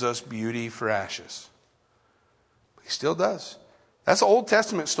gives us beauty for ashes. He still does. That's an Old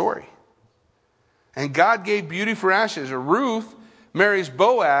Testament story. And God gave beauty for ashes. Ruth marries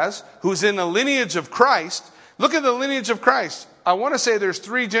Boaz, who's in the lineage of Christ. Look at the lineage of Christ. I want to say there's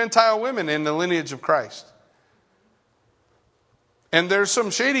 3 Gentile women in the lineage of Christ. And there's some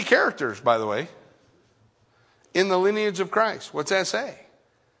shady characters, by the way, in the lineage of Christ. What's that say?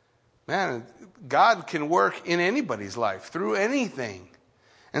 Man, God can work in anybody's life, through anything.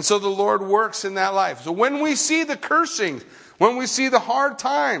 And so the Lord works in that life. So when we see the cursing, when we see the hard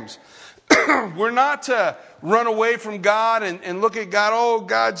times, we're not to run away from God and look at God, oh,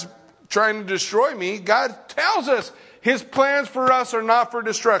 God's trying to destroy me. God tells us His plans for us are not for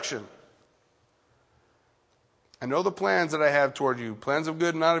destruction. I know the plans that I have toward you, plans of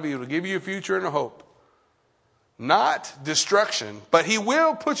good and not of evil, to give you a future and a hope. Not destruction, but He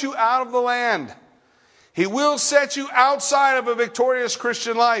will put you out of the land. He will set you outside of a victorious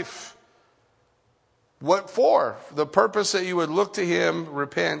Christian life. What for? The purpose that you would look to Him,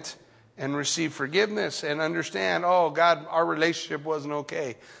 repent, and receive forgiveness and understand, oh, God, our relationship wasn't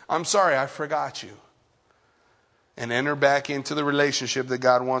okay. I'm sorry, I forgot you. And enter back into the relationship that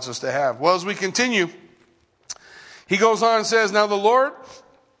God wants us to have. Well, as we continue, he goes on and says, now the Lord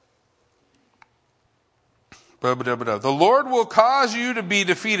will cause you to be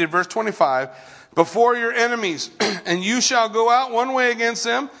defeated, verse 25, before your enemies, and you shall go out one way against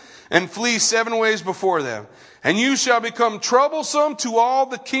them and flee 7 ways before them. And you shall become troublesome to all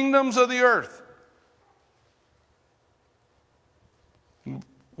the kingdoms of the earth.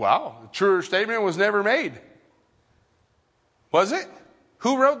 Wow, a truer statement was never made. Was it?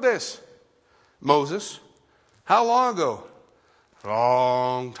 Who wrote this? Moses. How long ago?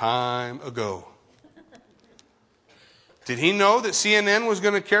 Long time ago. Did he know that CNN was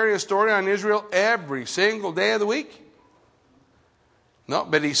going to carry a story on Israel every single day of the week? No,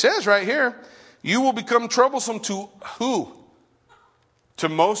 but he says right here, you will become troublesome to who? To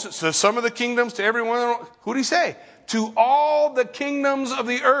most, to some of the kingdoms, to everyone. Who did he say? To all the kingdoms of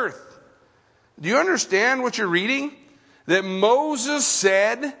the earth. Do you understand what you're reading? That Moses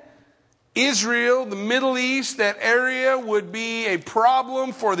said Israel, the Middle East, that area would be a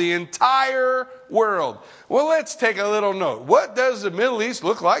problem for the entire world. Well, let's take a little note. What does the Middle East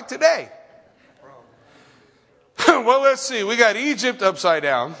look like today? Well, let's see. We got Egypt upside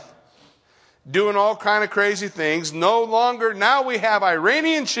down, doing all kind of crazy things. Now we have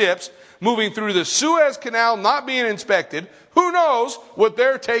Iranian ships moving through the Suez Canal, not being inspected. Who knows what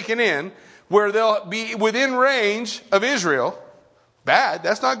they're taking in, where they'll be within range of Israel. Bad.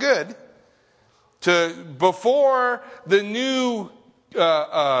 That's not good. Before the new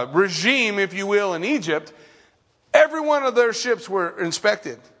regime, if you will, in Egypt, every one of their ships were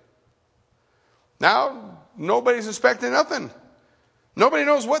inspected. Now, nobody's inspecting nothing. Nobody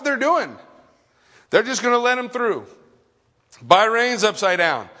knows what they're doing. They're just going to let them through. Bahrain's upside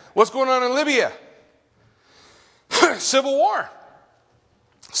down. What's going on in Libya? Civil war.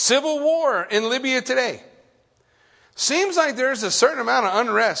 Civil war in Libya today. Seems like there's a certain amount of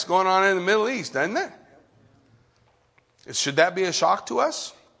unrest going on in the Middle East, doesn't there? Should that be a shock to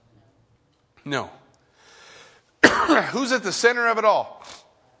us? No. Who's at the center of it all?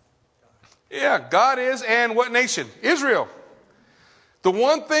 Yeah, God is, and what nation? Israel. The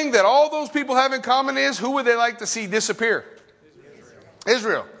one thing that all those people have in common is, who would they like to see disappear?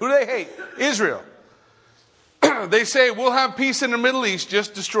 Israel. Who do they hate? Israel. They say, we'll have peace in the Middle East,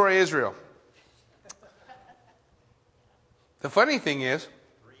 just destroy Israel. The funny thing is,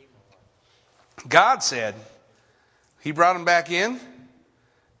 God said, He brought them back in,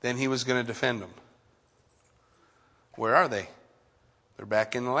 then he was going to defend them. Where are they? They're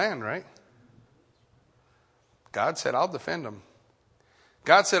back in the land, right? God said, I'll defend them.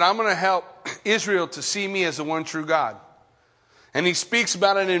 God said, I'm going to help Israel to see me as the one true God. And he speaks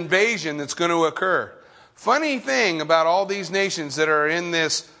about an invasion that's going to occur. Funny thing about all these nations that are in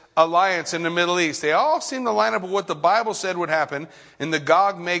this alliance in the Middle East, they all seem to line up with what the Bible said would happen in the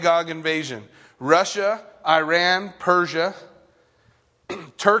Gog-Magog invasion. Russia, Iran, Persia,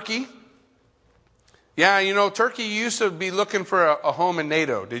 Turkey. Yeah, Turkey used to be looking for a home in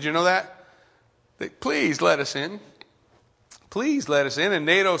NATO. Did you know that? Please let us in. Please let us in. And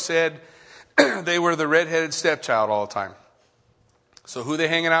NATO said they were the redheaded stepchild all the time. So who are they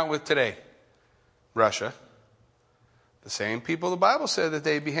hanging out with today? Russia. The same people the Bible said that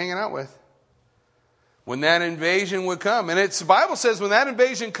they'd be hanging out with. When that invasion would come. And the Bible says when that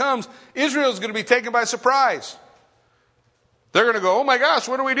invasion comes, Israel's going to be taken by surprise. They're going to go, oh my gosh,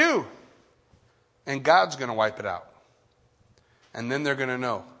 what do we do? And God's going to wipe it out. And then they're going to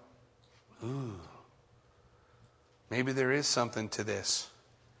know, ooh, maybe there is something to this.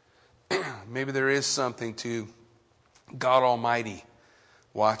 Maybe there is something to God Almighty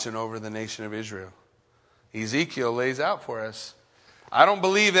watching over the nation of Israel. Ezekiel lays out for us. I don't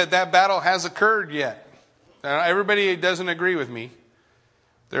believe that battle has occurred yet. Everybody doesn't agree with me.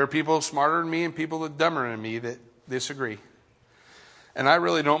 There are people smarter than me and people dumber than me that disagree. And I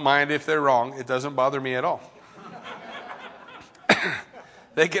really don't mind if they're wrong. It doesn't bother me at all.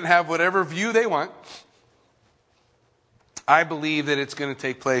 They can have whatever view they want. I believe that it's going to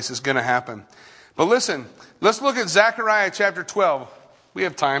take place. It's going to happen. But listen, let's look at Zechariah chapter 12. We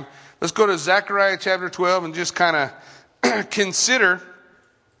have time. Let's go to Zechariah chapter 12 and just kind of consider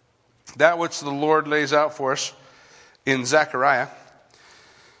that which the Lord lays out for us in Zechariah.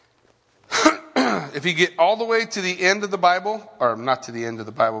 If you get all the way to the end of the Bible, or not to the end of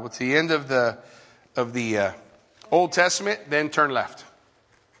the Bible, but to the end of the Old Testament, then turn left.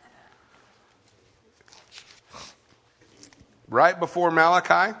 Right before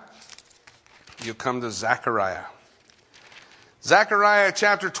Malachi, you'll come to Zechariah. Zechariah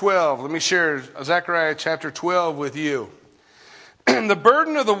chapter 12. Let me share Zechariah chapter 12 with you. The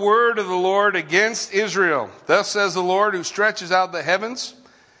burden of the word of the Lord against Israel. Thus says the Lord, who stretches out the heavens,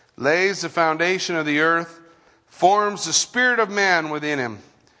 lays the foundation of the earth, forms the spirit of man within him.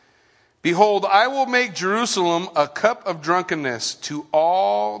 Behold, I will make Jerusalem a cup of drunkenness to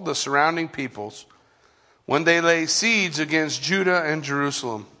all the surrounding peoples when they lay siege against Judah and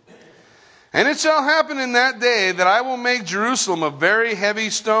Jerusalem. And it shall happen in that day that I will make Jerusalem a very heavy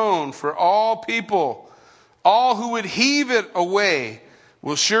stone for all people. All who would heave it away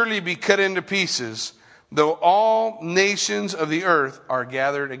will surely be cut into pieces, though all nations of the earth are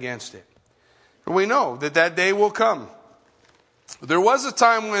gathered against it. And we know that day will come. There was a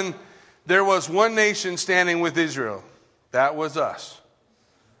time when there was one nation standing with Israel. That was us.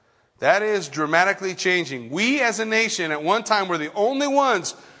 That is dramatically changing. We as a nation at one time were the only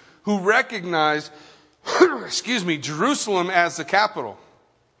ones who recognized, Jerusalem as the capital.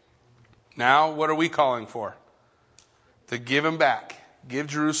 Now, what are we calling for? To give them back. Give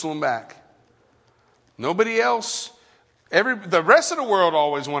Jerusalem back. Nobody else, the rest of the world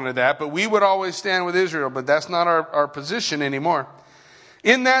always wanted that, but we would always stand with Israel, but that's not our position anymore.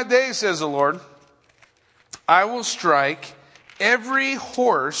 In that day, says the Lord, I will strike every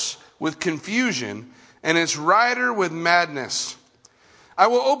horse with confusion and its rider with madness. I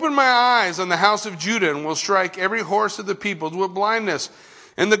will open my eyes on the house of Judah and will strike every horse of the peoples with blindness.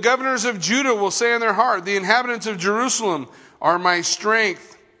 And the governors of Judah will say in their heart, the inhabitants of Jerusalem are my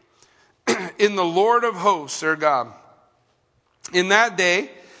strength in the Lord of hosts, their God. In that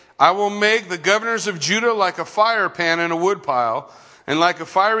day, I will make the governors of Judah like a fire pan in a woodpile, and like a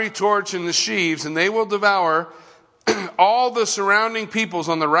fiery torch in the sheaves, and they will devour all the surrounding peoples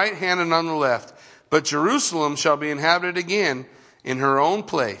on the right hand and on the left. But Jerusalem shall be inhabited again in her own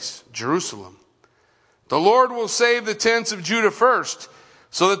place, Jerusalem. The Lord will save the tents of Judah first,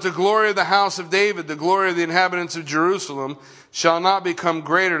 so that the glory of the house of David, the glory of the inhabitants of Jerusalem, shall not become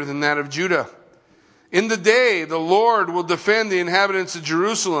greater than that of Judah. In the day, the Lord will defend the inhabitants of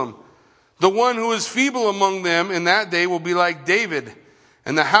Jerusalem. The one who is feeble among them in that day will be like David,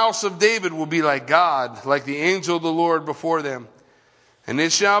 and the house of David will be like God, like the angel of the Lord before them. And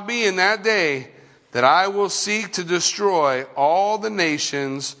it shall be in that day that I will seek to destroy all the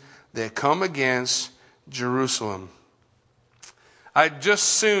nations that come against Jerusalem. I'd just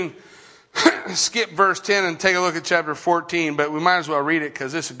soon skip verse 10 and take a look at chapter 14, but we might as well read it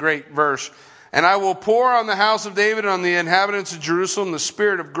because it's a great verse. And I will pour on the house of David and on the inhabitants of Jerusalem the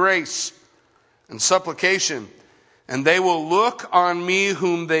spirit of grace and supplication. and they will look on me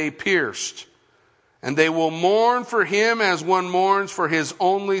whom they pierced. And they will mourn for him as one mourns for his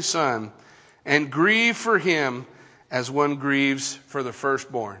only son, and grieve for him as one grieves for the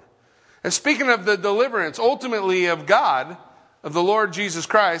firstborn. And speaking of the deliverance, ultimately of God, of the Lord Jesus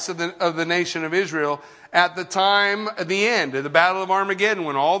Christ, of the nation of Israel, at the time, at the end of the Battle of Armageddon,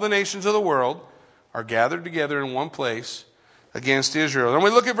 when all the nations of the world are gathered together in one place against Israel. And we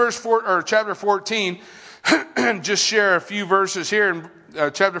look at chapter 14, and just share a few verses here in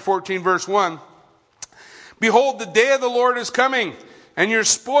chapter 14, verse 1. Behold, the day of the Lord is coming, and your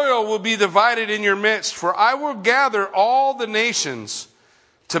spoil will be divided in your midst. For I will gather all the nations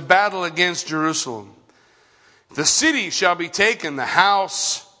to battle against Jerusalem. The city shall be taken, the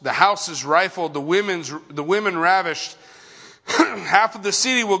houses rifled, the women ravished. Half of the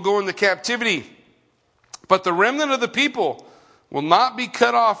city will go into captivity, but the remnant of the people will not be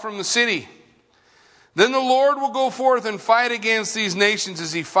cut off from the city. Then the Lord will go forth and fight against these nations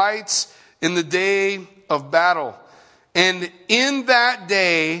as he fights in the day of battle. And in that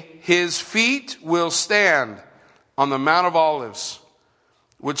day his feet will stand on the Mount of Olives,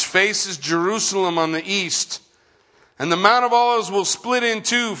 which faces Jerusalem on the east. And the Mount of Olives will split in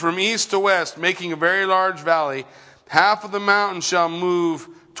two from east to west, making a very large valley. Half of the mountain shall move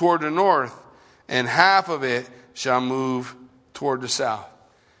toward the north, and half of it shall move toward the south.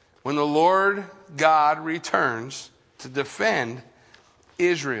 When the Lord God returns to defend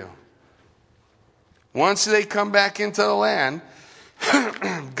Israel, once they come back into the land,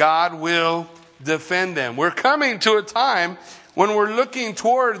 God will defend them. We're coming to a time when we're looking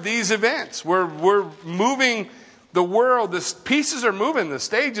toward these events. We're moving the world. The pieces are moving. The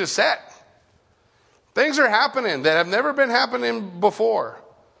stage is set. Things are happening that have never been happening before,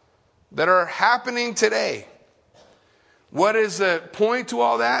 that are happening today. What is the point to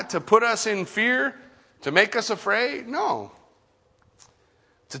all that? To put us in fear? To make us afraid? No.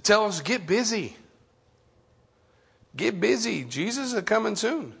 To tell us, get busy. Get busy. Jesus is coming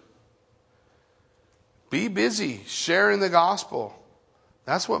soon. Be busy sharing the gospel.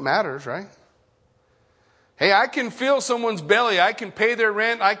 That's what matters, right? Hey, I can fill someone's belly. I can pay their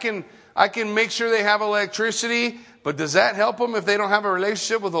rent. I can make sure they have electricity. But does that help them if they don't have a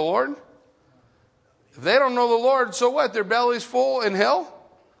relationship with the Lord? If they don't know the Lord, so what? Their belly's full in hell?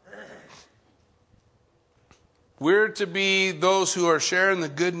 We're to be those who are sharing the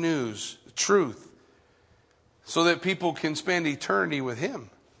good news, the truth, so that people can spend eternity with him.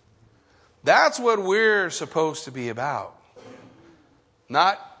 That's what we're supposed to be about.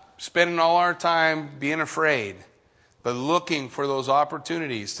 Not spending all our time being afraid, but looking for those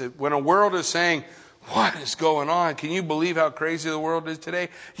opportunities. When a world is saying, what is going on? Can you believe how crazy the world is today?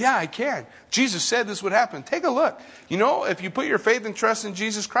 Yeah, I can. Jesus said this would happen. Take a look. You know, if you put your faith and trust in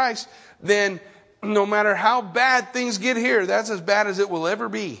Jesus Christ, then no matter how bad things get here, that's as bad as it will ever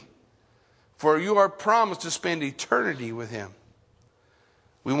be. For you are promised to spend eternity with him.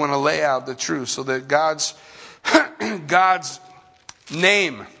 We want to lay out the truth so that God's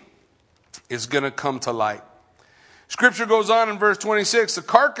name is going to come to light. Scripture goes on in verse 26, the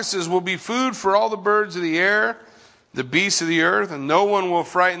carcasses will be food for all the birds of the air, the beasts of the earth, and no one will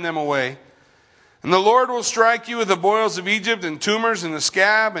frighten them away. And the Lord will strike you with the boils of Egypt and tumors and the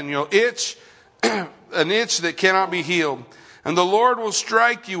scab, and you'll itch, an itch that cannot be healed. And the Lord will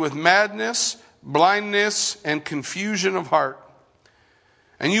strike you with madness, blindness, and confusion of heart.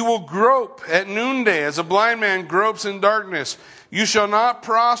 And you will grope at noonday as a blind man gropes in darkness. You shall not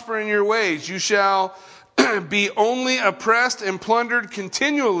prosper in your ways. You shall be only oppressed and plundered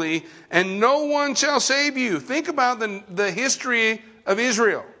continually, and no one shall save you. Think about the history of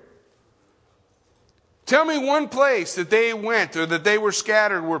Israel. Tell me one place that they went or that they were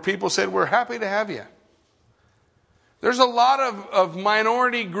scattered where people said, we're happy to have you. There's a lot of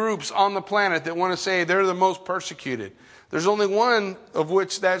minority groups on the planet that want to say they're the most persecuted. There's only one of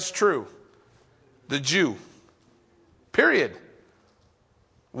which that's true. The Jew. Period.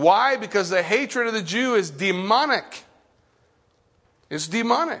 Why? Because the hatred of the Jew is demonic. It's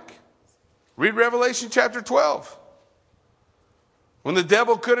demonic. Read Revelation chapter 12. When the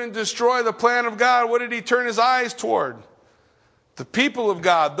devil couldn't destroy the plan of God, what did he turn his eyes toward? The people of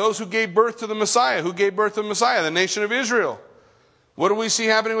God, those who gave birth to the Messiah. Who gave birth to the Messiah? The nation of Israel. What do we see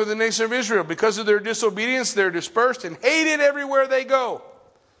happening with the nation of Israel? Because of their disobedience, they're dispersed and hated everywhere they go.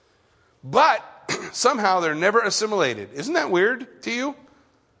 But somehow they're never assimilated. Isn't that weird to you?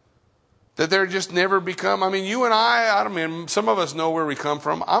 That they're just never become, you and I mean, some of us know where we come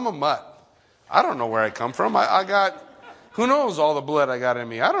from. I'm a mutt. I don't know where I come from. I got, who knows all the blood I got in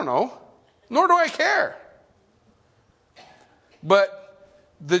me? I don't know. Nor do I care. But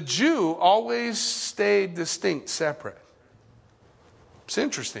the Jew always stayed distinct, separate. It's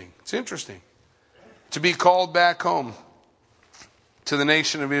interesting. It's interesting to be called back home to the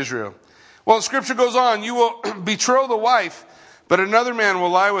nation of Israel. Well, the scripture goes on. You will betroth the wife, but another man will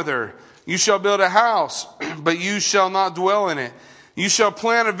lie with her. You shall build a house, but you shall not dwell in it. You shall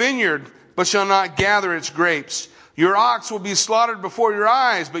plant a vineyard, but shall not gather its grapes. Your ox will be slaughtered before your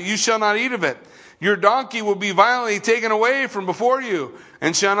eyes, but you shall not eat of it. Your donkey will be violently taken away from before you,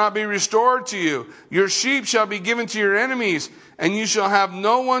 and shall not be restored to you. Your sheep shall be given to your enemies, and you shall have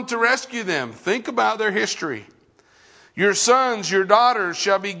no one to rescue them. Think about their history. Your sons, your daughters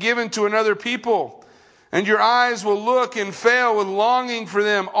shall be given to another people, and your eyes will look and fail with longing for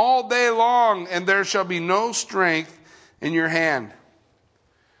them all day long, and there shall be no strength in your hand.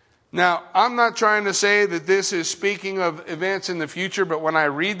 Now, I'm not trying to say that this is speaking of events in the future, but when I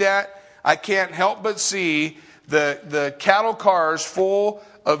read that, I can't help but see the cattle cars full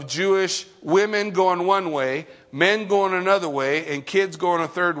of Jewish women going one way, men going another way, and kids going a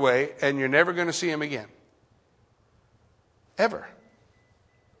third way, and you're never going to see them again. Ever.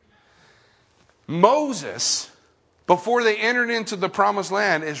 Moses, before they entered into the promised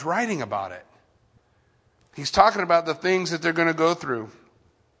land, is writing about it. He's talking about the things that they're going to go through.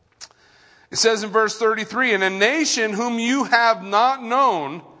 It says in verse 33, and a nation whom you have not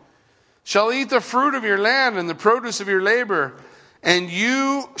known shall eat the fruit of your land and the produce of your labor, and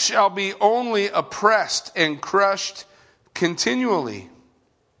you shall be only oppressed and crushed continually.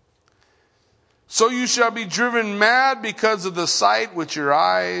 So you shall be driven mad because of the sight which your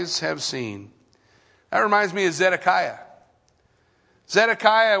eyes have seen. That reminds me of Zedekiah.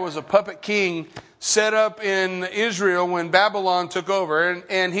 Zedekiah was a puppet king set up in Israel when Babylon took over,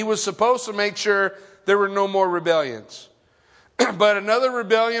 and he was supposed to make sure there were no more rebellions. But another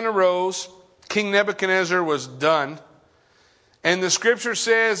rebellion arose. King Nebuchadnezzar was done. And the scripture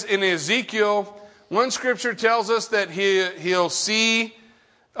says in Ezekiel, one scripture tells us that he'll see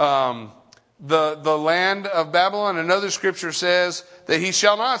the land of Babylon. Another scripture says that he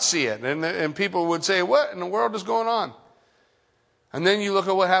shall not see it. And people would say, what in the world is going on? And then you look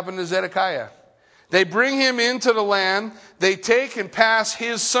at what happened to Zedekiah. They bring him into the land. They take and pass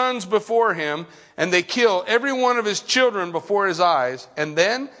his sons before him, and they kill every one of his children before his eyes, and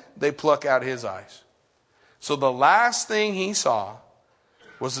then they pluck out his eyes. So the last thing he saw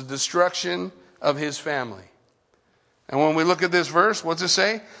was the destruction of his family. And when we look at this verse, what's it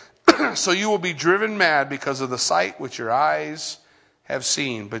say? So you will be driven mad because of the sight which your eyes have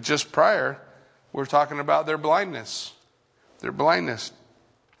seen. But just prior, we're talking about their blindness. Their blindness.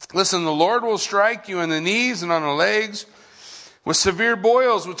 Listen, the Lord will strike you in the knees and on the legs with severe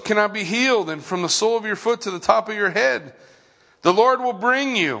boils which cannot be healed, and from the sole of your foot to the top of your head. The Lord will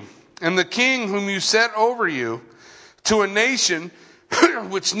bring you and the king whom you set over you to a nation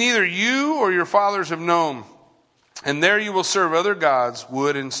which neither you or your fathers have known. And there you will serve other gods,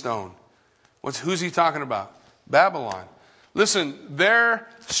 wood and stone. Who's he talking about? Babylon. Listen, their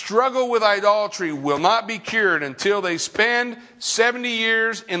struggle with idolatry will not be cured until they spend 70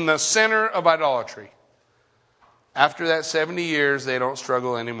 years in the center of idolatry. After that 70 years, they don't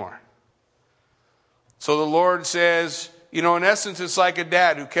struggle anymore. So the Lord says, in essence, it's like a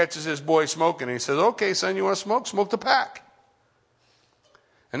dad who catches his boy smoking. And he says, okay, son, you want to smoke? Smoke the pack.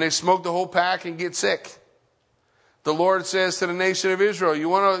 And they smoke the whole pack and get sick. The Lord says to the nation of Israel, you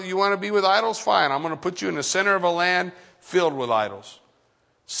want to be with idols? Fine. I'm going to put you in the center of a land filled with idols.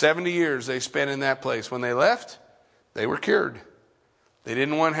 70 years they spent in that place. When they left, they were cured. They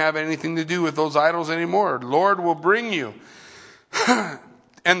didn't want to have anything to do with those idols anymore. The Lord will bring you.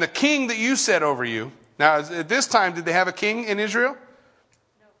 And the king that you set over you. Now, at this time, did they have a king in Israel?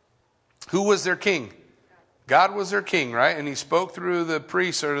 No. Who was their king? God was their king, right? And he spoke through the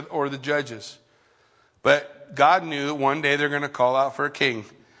priests or the judges. But God knew that one day they're going to call out for a king.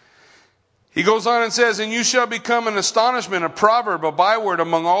 He goes on and says, and you shall become an astonishment, a proverb, a byword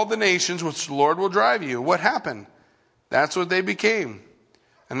among all the nations which the Lord will drive you. What happened? That's what they became.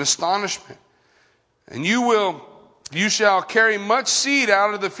 An astonishment. And you shall carry much seed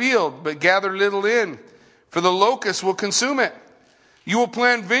out of the field, but gather little in, for the locust will consume it. You will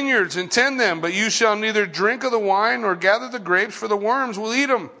plant vineyards and tend them, but you shall neither drink of the wine nor gather the grapes, for the worms will eat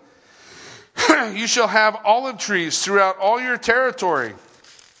them. You shall have olive trees throughout all your territory.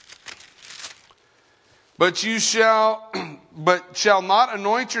 But shall not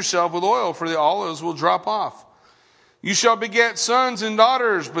anoint yourself with oil, for the olives will drop off. You shall beget sons and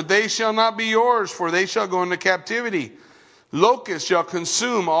daughters, but they shall not be yours, for they shall go into captivity. Locusts shall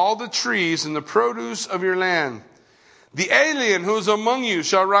consume all the trees and the produce of your land. The alien who is among you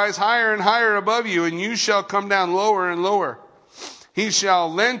shall rise higher and higher above you, and you shall come down lower and lower. He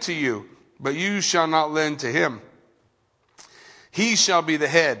shall lend to you, but you shall not lend to him. He shall be the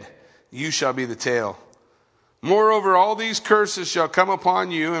head, you shall be the tail. Moreover, all these curses shall come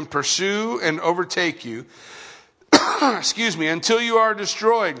upon you and pursue and overtake you, until you are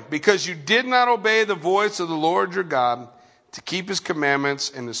destroyed, because you did not obey the voice of the Lord your God to keep his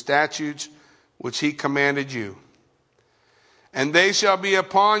commandments and the statutes which he commanded you. And they shall be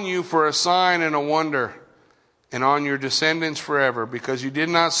upon you for a sign and a wonder, and on your descendants forever, because you did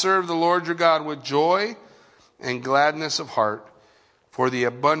not serve the Lord your God with joy and gladness of heart, for the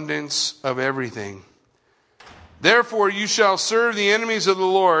abundance of everything. Therefore you shall serve the enemies of the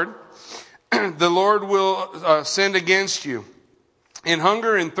Lord. The Lord will send against you in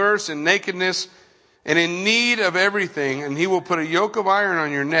hunger and thirst and nakedness and in need of everything. And he will put a yoke of iron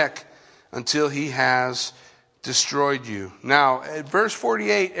on your neck until he has destroyed you. Now, at verse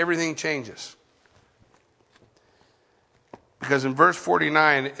 48, everything changes. Because in verse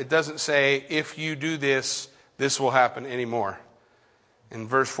 49, it doesn't say, if you do this, this will happen anymore. In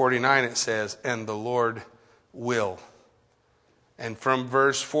verse 49, it says, and the Lord will. And from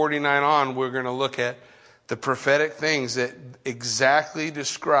verse 49 on, we're going to look at the prophetic things that exactly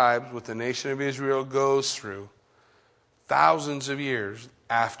describes what the nation of Israel goes through thousands of years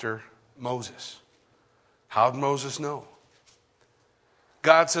after Moses. How did Moses know?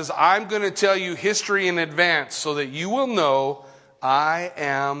 God says, I'm going to tell you history in advance so that you will know I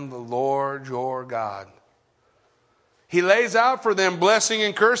am the Lord your God. He lays out for them blessing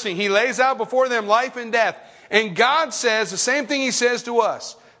and cursing. He lays out before them life and death. And God says the same thing he says to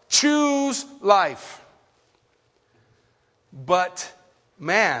us. Choose life. But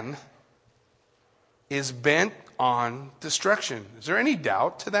man is bent on destruction. Is there any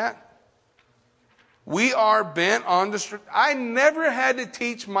doubt to that? We are bent on destruction. I never had to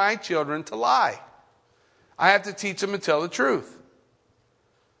teach my children to lie. I have to teach them to tell the truth.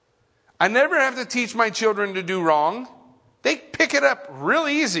 I never have to teach my children to do wrong. They pick it up real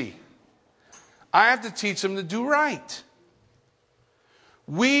easy. I have to teach them to do right.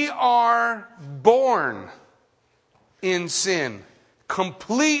 We are born in sin.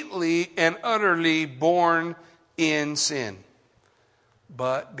 Completely and utterly born in sin.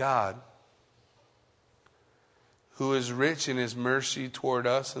 But God, who is rich in his mercy toward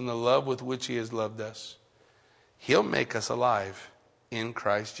us and the love with which he has loved us, he'll make us alive in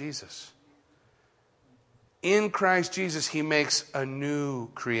Christ Jesus. In Christ Jesus, he makes a new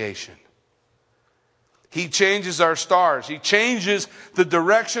creation. He changes our stars. He changes the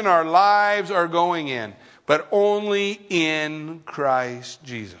direction our lives are going in. But only in Christ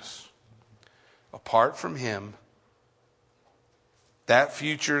Jesus. Apart from him, that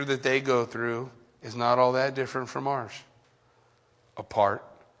future that they go through is not all that different from ours. Apart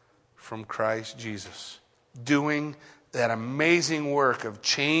from Christ Jesus. Doing that amazing work of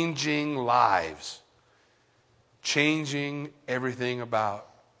changing lives. Changing everything about.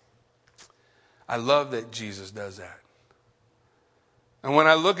 I love that Jesus does that. And when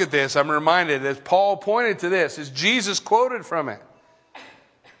I look at this, I'm reminded, as Paul pointed to this, as Jesus quoted from it.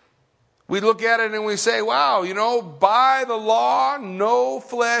 We look at it and we say, wow, by the law, no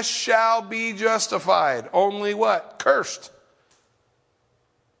flesh shall be justified. Only what? Cursed.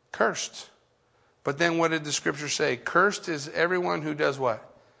 Cursed. But then what did the scripture say? Cursed is everyone who does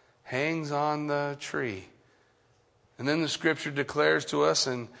what? Hangs on the tree. And then the scripture declares to us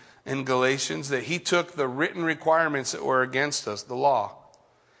in Galatians that he took the written requirements that were against us, the law,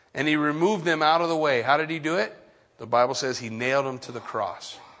 and he removed them out of the way. How did he do it? The Bible says he nailed them to the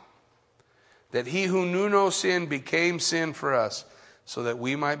cross. That he who knew no sin became sin for us so that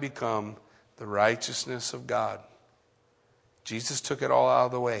we might become the righteousness of God. Jesus took it all out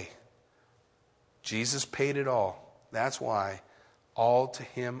of the way. Jesus paid it all. That's why all to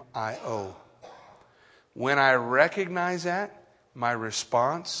him I owe. When I recognize that, my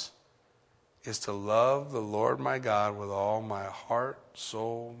response is to love the Lord my God with all my heart,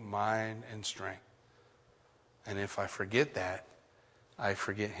 soul, mind, and strength. And if I forget that, I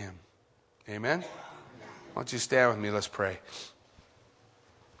forget him. Amen? Why don't you stand with me? Let's pray.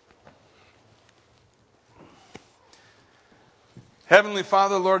 Heavenly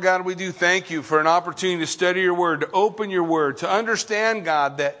Father, Lord God, we do thank you for an opportunity to study your word, to open your word, to understand,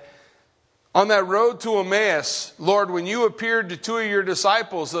 God, that on that road to Emmaus, Lord, when you appeared to two of your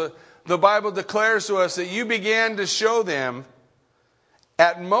disciples, the Bible declares to us that you began to show them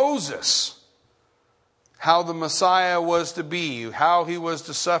at Moses how the Messiah was to be, how he was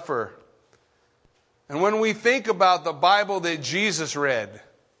to suffer. And when we think about the Bible that Jesus read,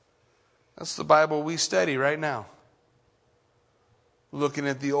 that's the Bible we study right now. Looking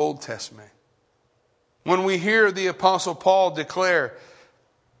at the Old Testament. When we hear the Apostle Paul declare,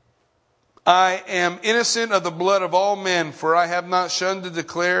 I am innocent of the blood of all men, for I have not shunned to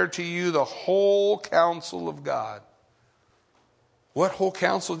declare to you the whole counsel of God. What whole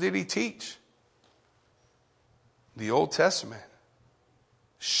counsel did he teach? The Old Testament,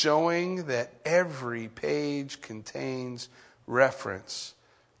 showing that every page contains reference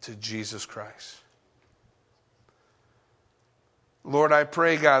to Jesus Christ. Lord, I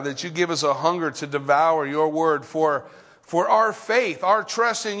pray, God, that you give us a hunger to devour your word, for our faith, our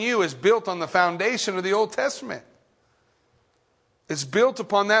trust in you is built on the foundation of the Old Testament. It's built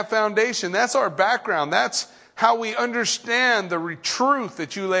upon that foundation. That's our background. That's how we understand the truth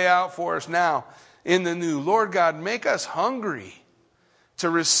that you lay out for us now in the new. Lord God, make us hungry to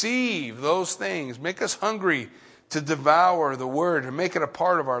receive those things. Make us hungry to devour the word and make it a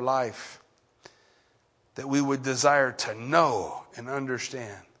part of our life that we would desire to know and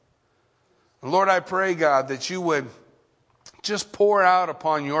understand. And Lord, I pray, God, that you would just pour out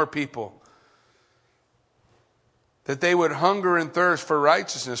upon your people, that they would hunger and thirst for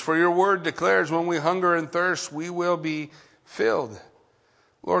righteousness. For your word declares, when we hunger and thirst, we will be filled.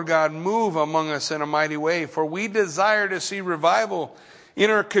 Lord God, move among us in a mighty way, for we desire to see revival in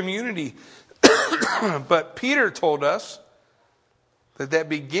our community. But Peter told us that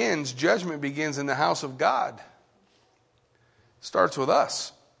judgment begins in the house of God. It starts with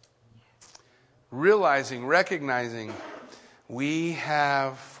us. Realizing, recognizing, we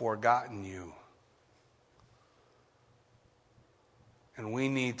have forgotten you. And we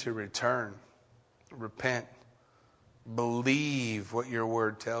need to return, repent, believe what your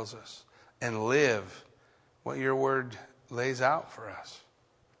word tells us, and live what your word lays out for us.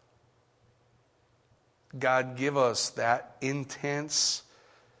 God, give us that intense,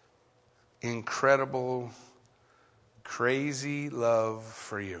 incredible, crazy love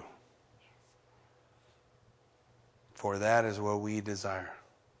for you. For that is what we desire.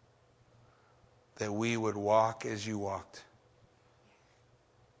 That we would walk as you walked.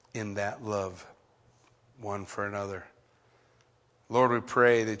 In that love, one for another. Lord, we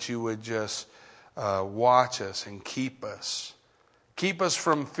pray that you would just watch us and keep us. Keep us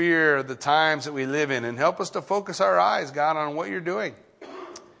from fear of the times that we live in, and help us to focus our eyes, God, on what you're doing.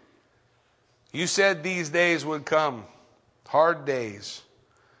 You said these days would come, hard days,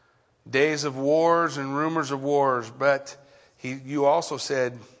 days of wars and rumors of wars, but you also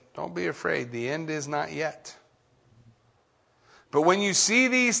said, don't be afraid, the end is not yet. But when you see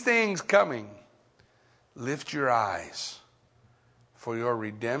these things coming, lift your eyes, for your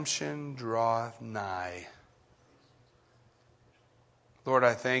redemption draweth nigh. Lord,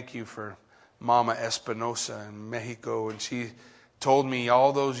 I thank you for Mama Espinosa in Mexico. And she told me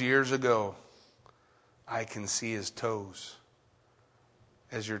all those years ago, I can see his toes.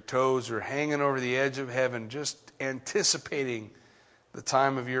 As your toes are hanging over the edge of heaven, just anticipating the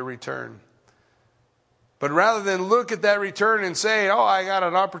time of your return. But rather than look at that return and say, oh, I got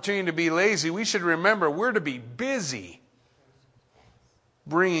an opportunity to be lazy, we should remember we're to be busy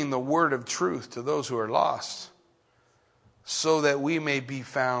bringing the word of truth to those who are lost, so that we may be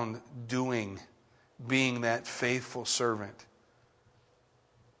found being that faithful servant,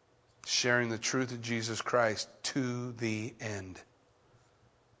 sharing the truth of Jesus Christ to the end.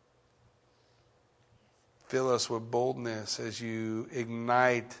 Fill us with boldness as you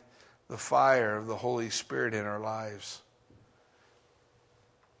ignite the fire of the Holy Spirit in our lives.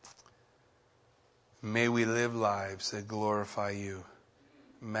 May we live lives that glorify you,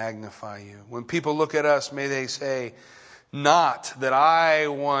 magnify you. When people look at us, may they say, not that I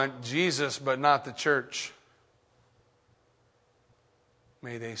want Jesus, but not the church.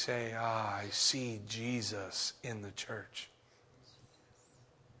 May they say, I see Jesus in the church.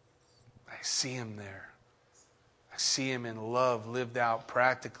 I see him there. I see him in love lived out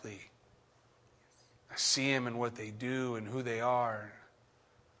practically. I see him in what they do and who they are.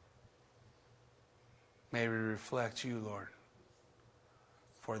 May we reflect you, Lord.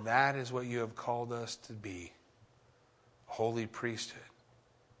 For that is what you have called us to be. A holy priesthood.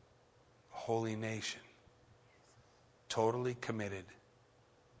 A holy nation. Totally committed.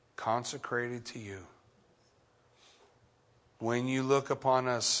 Consecrated to you. When you look upon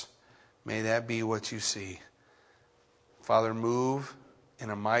us, may that be what you see. Father, move in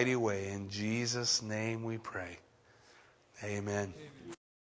a mighty way. In Jesus' name we pray. Amen.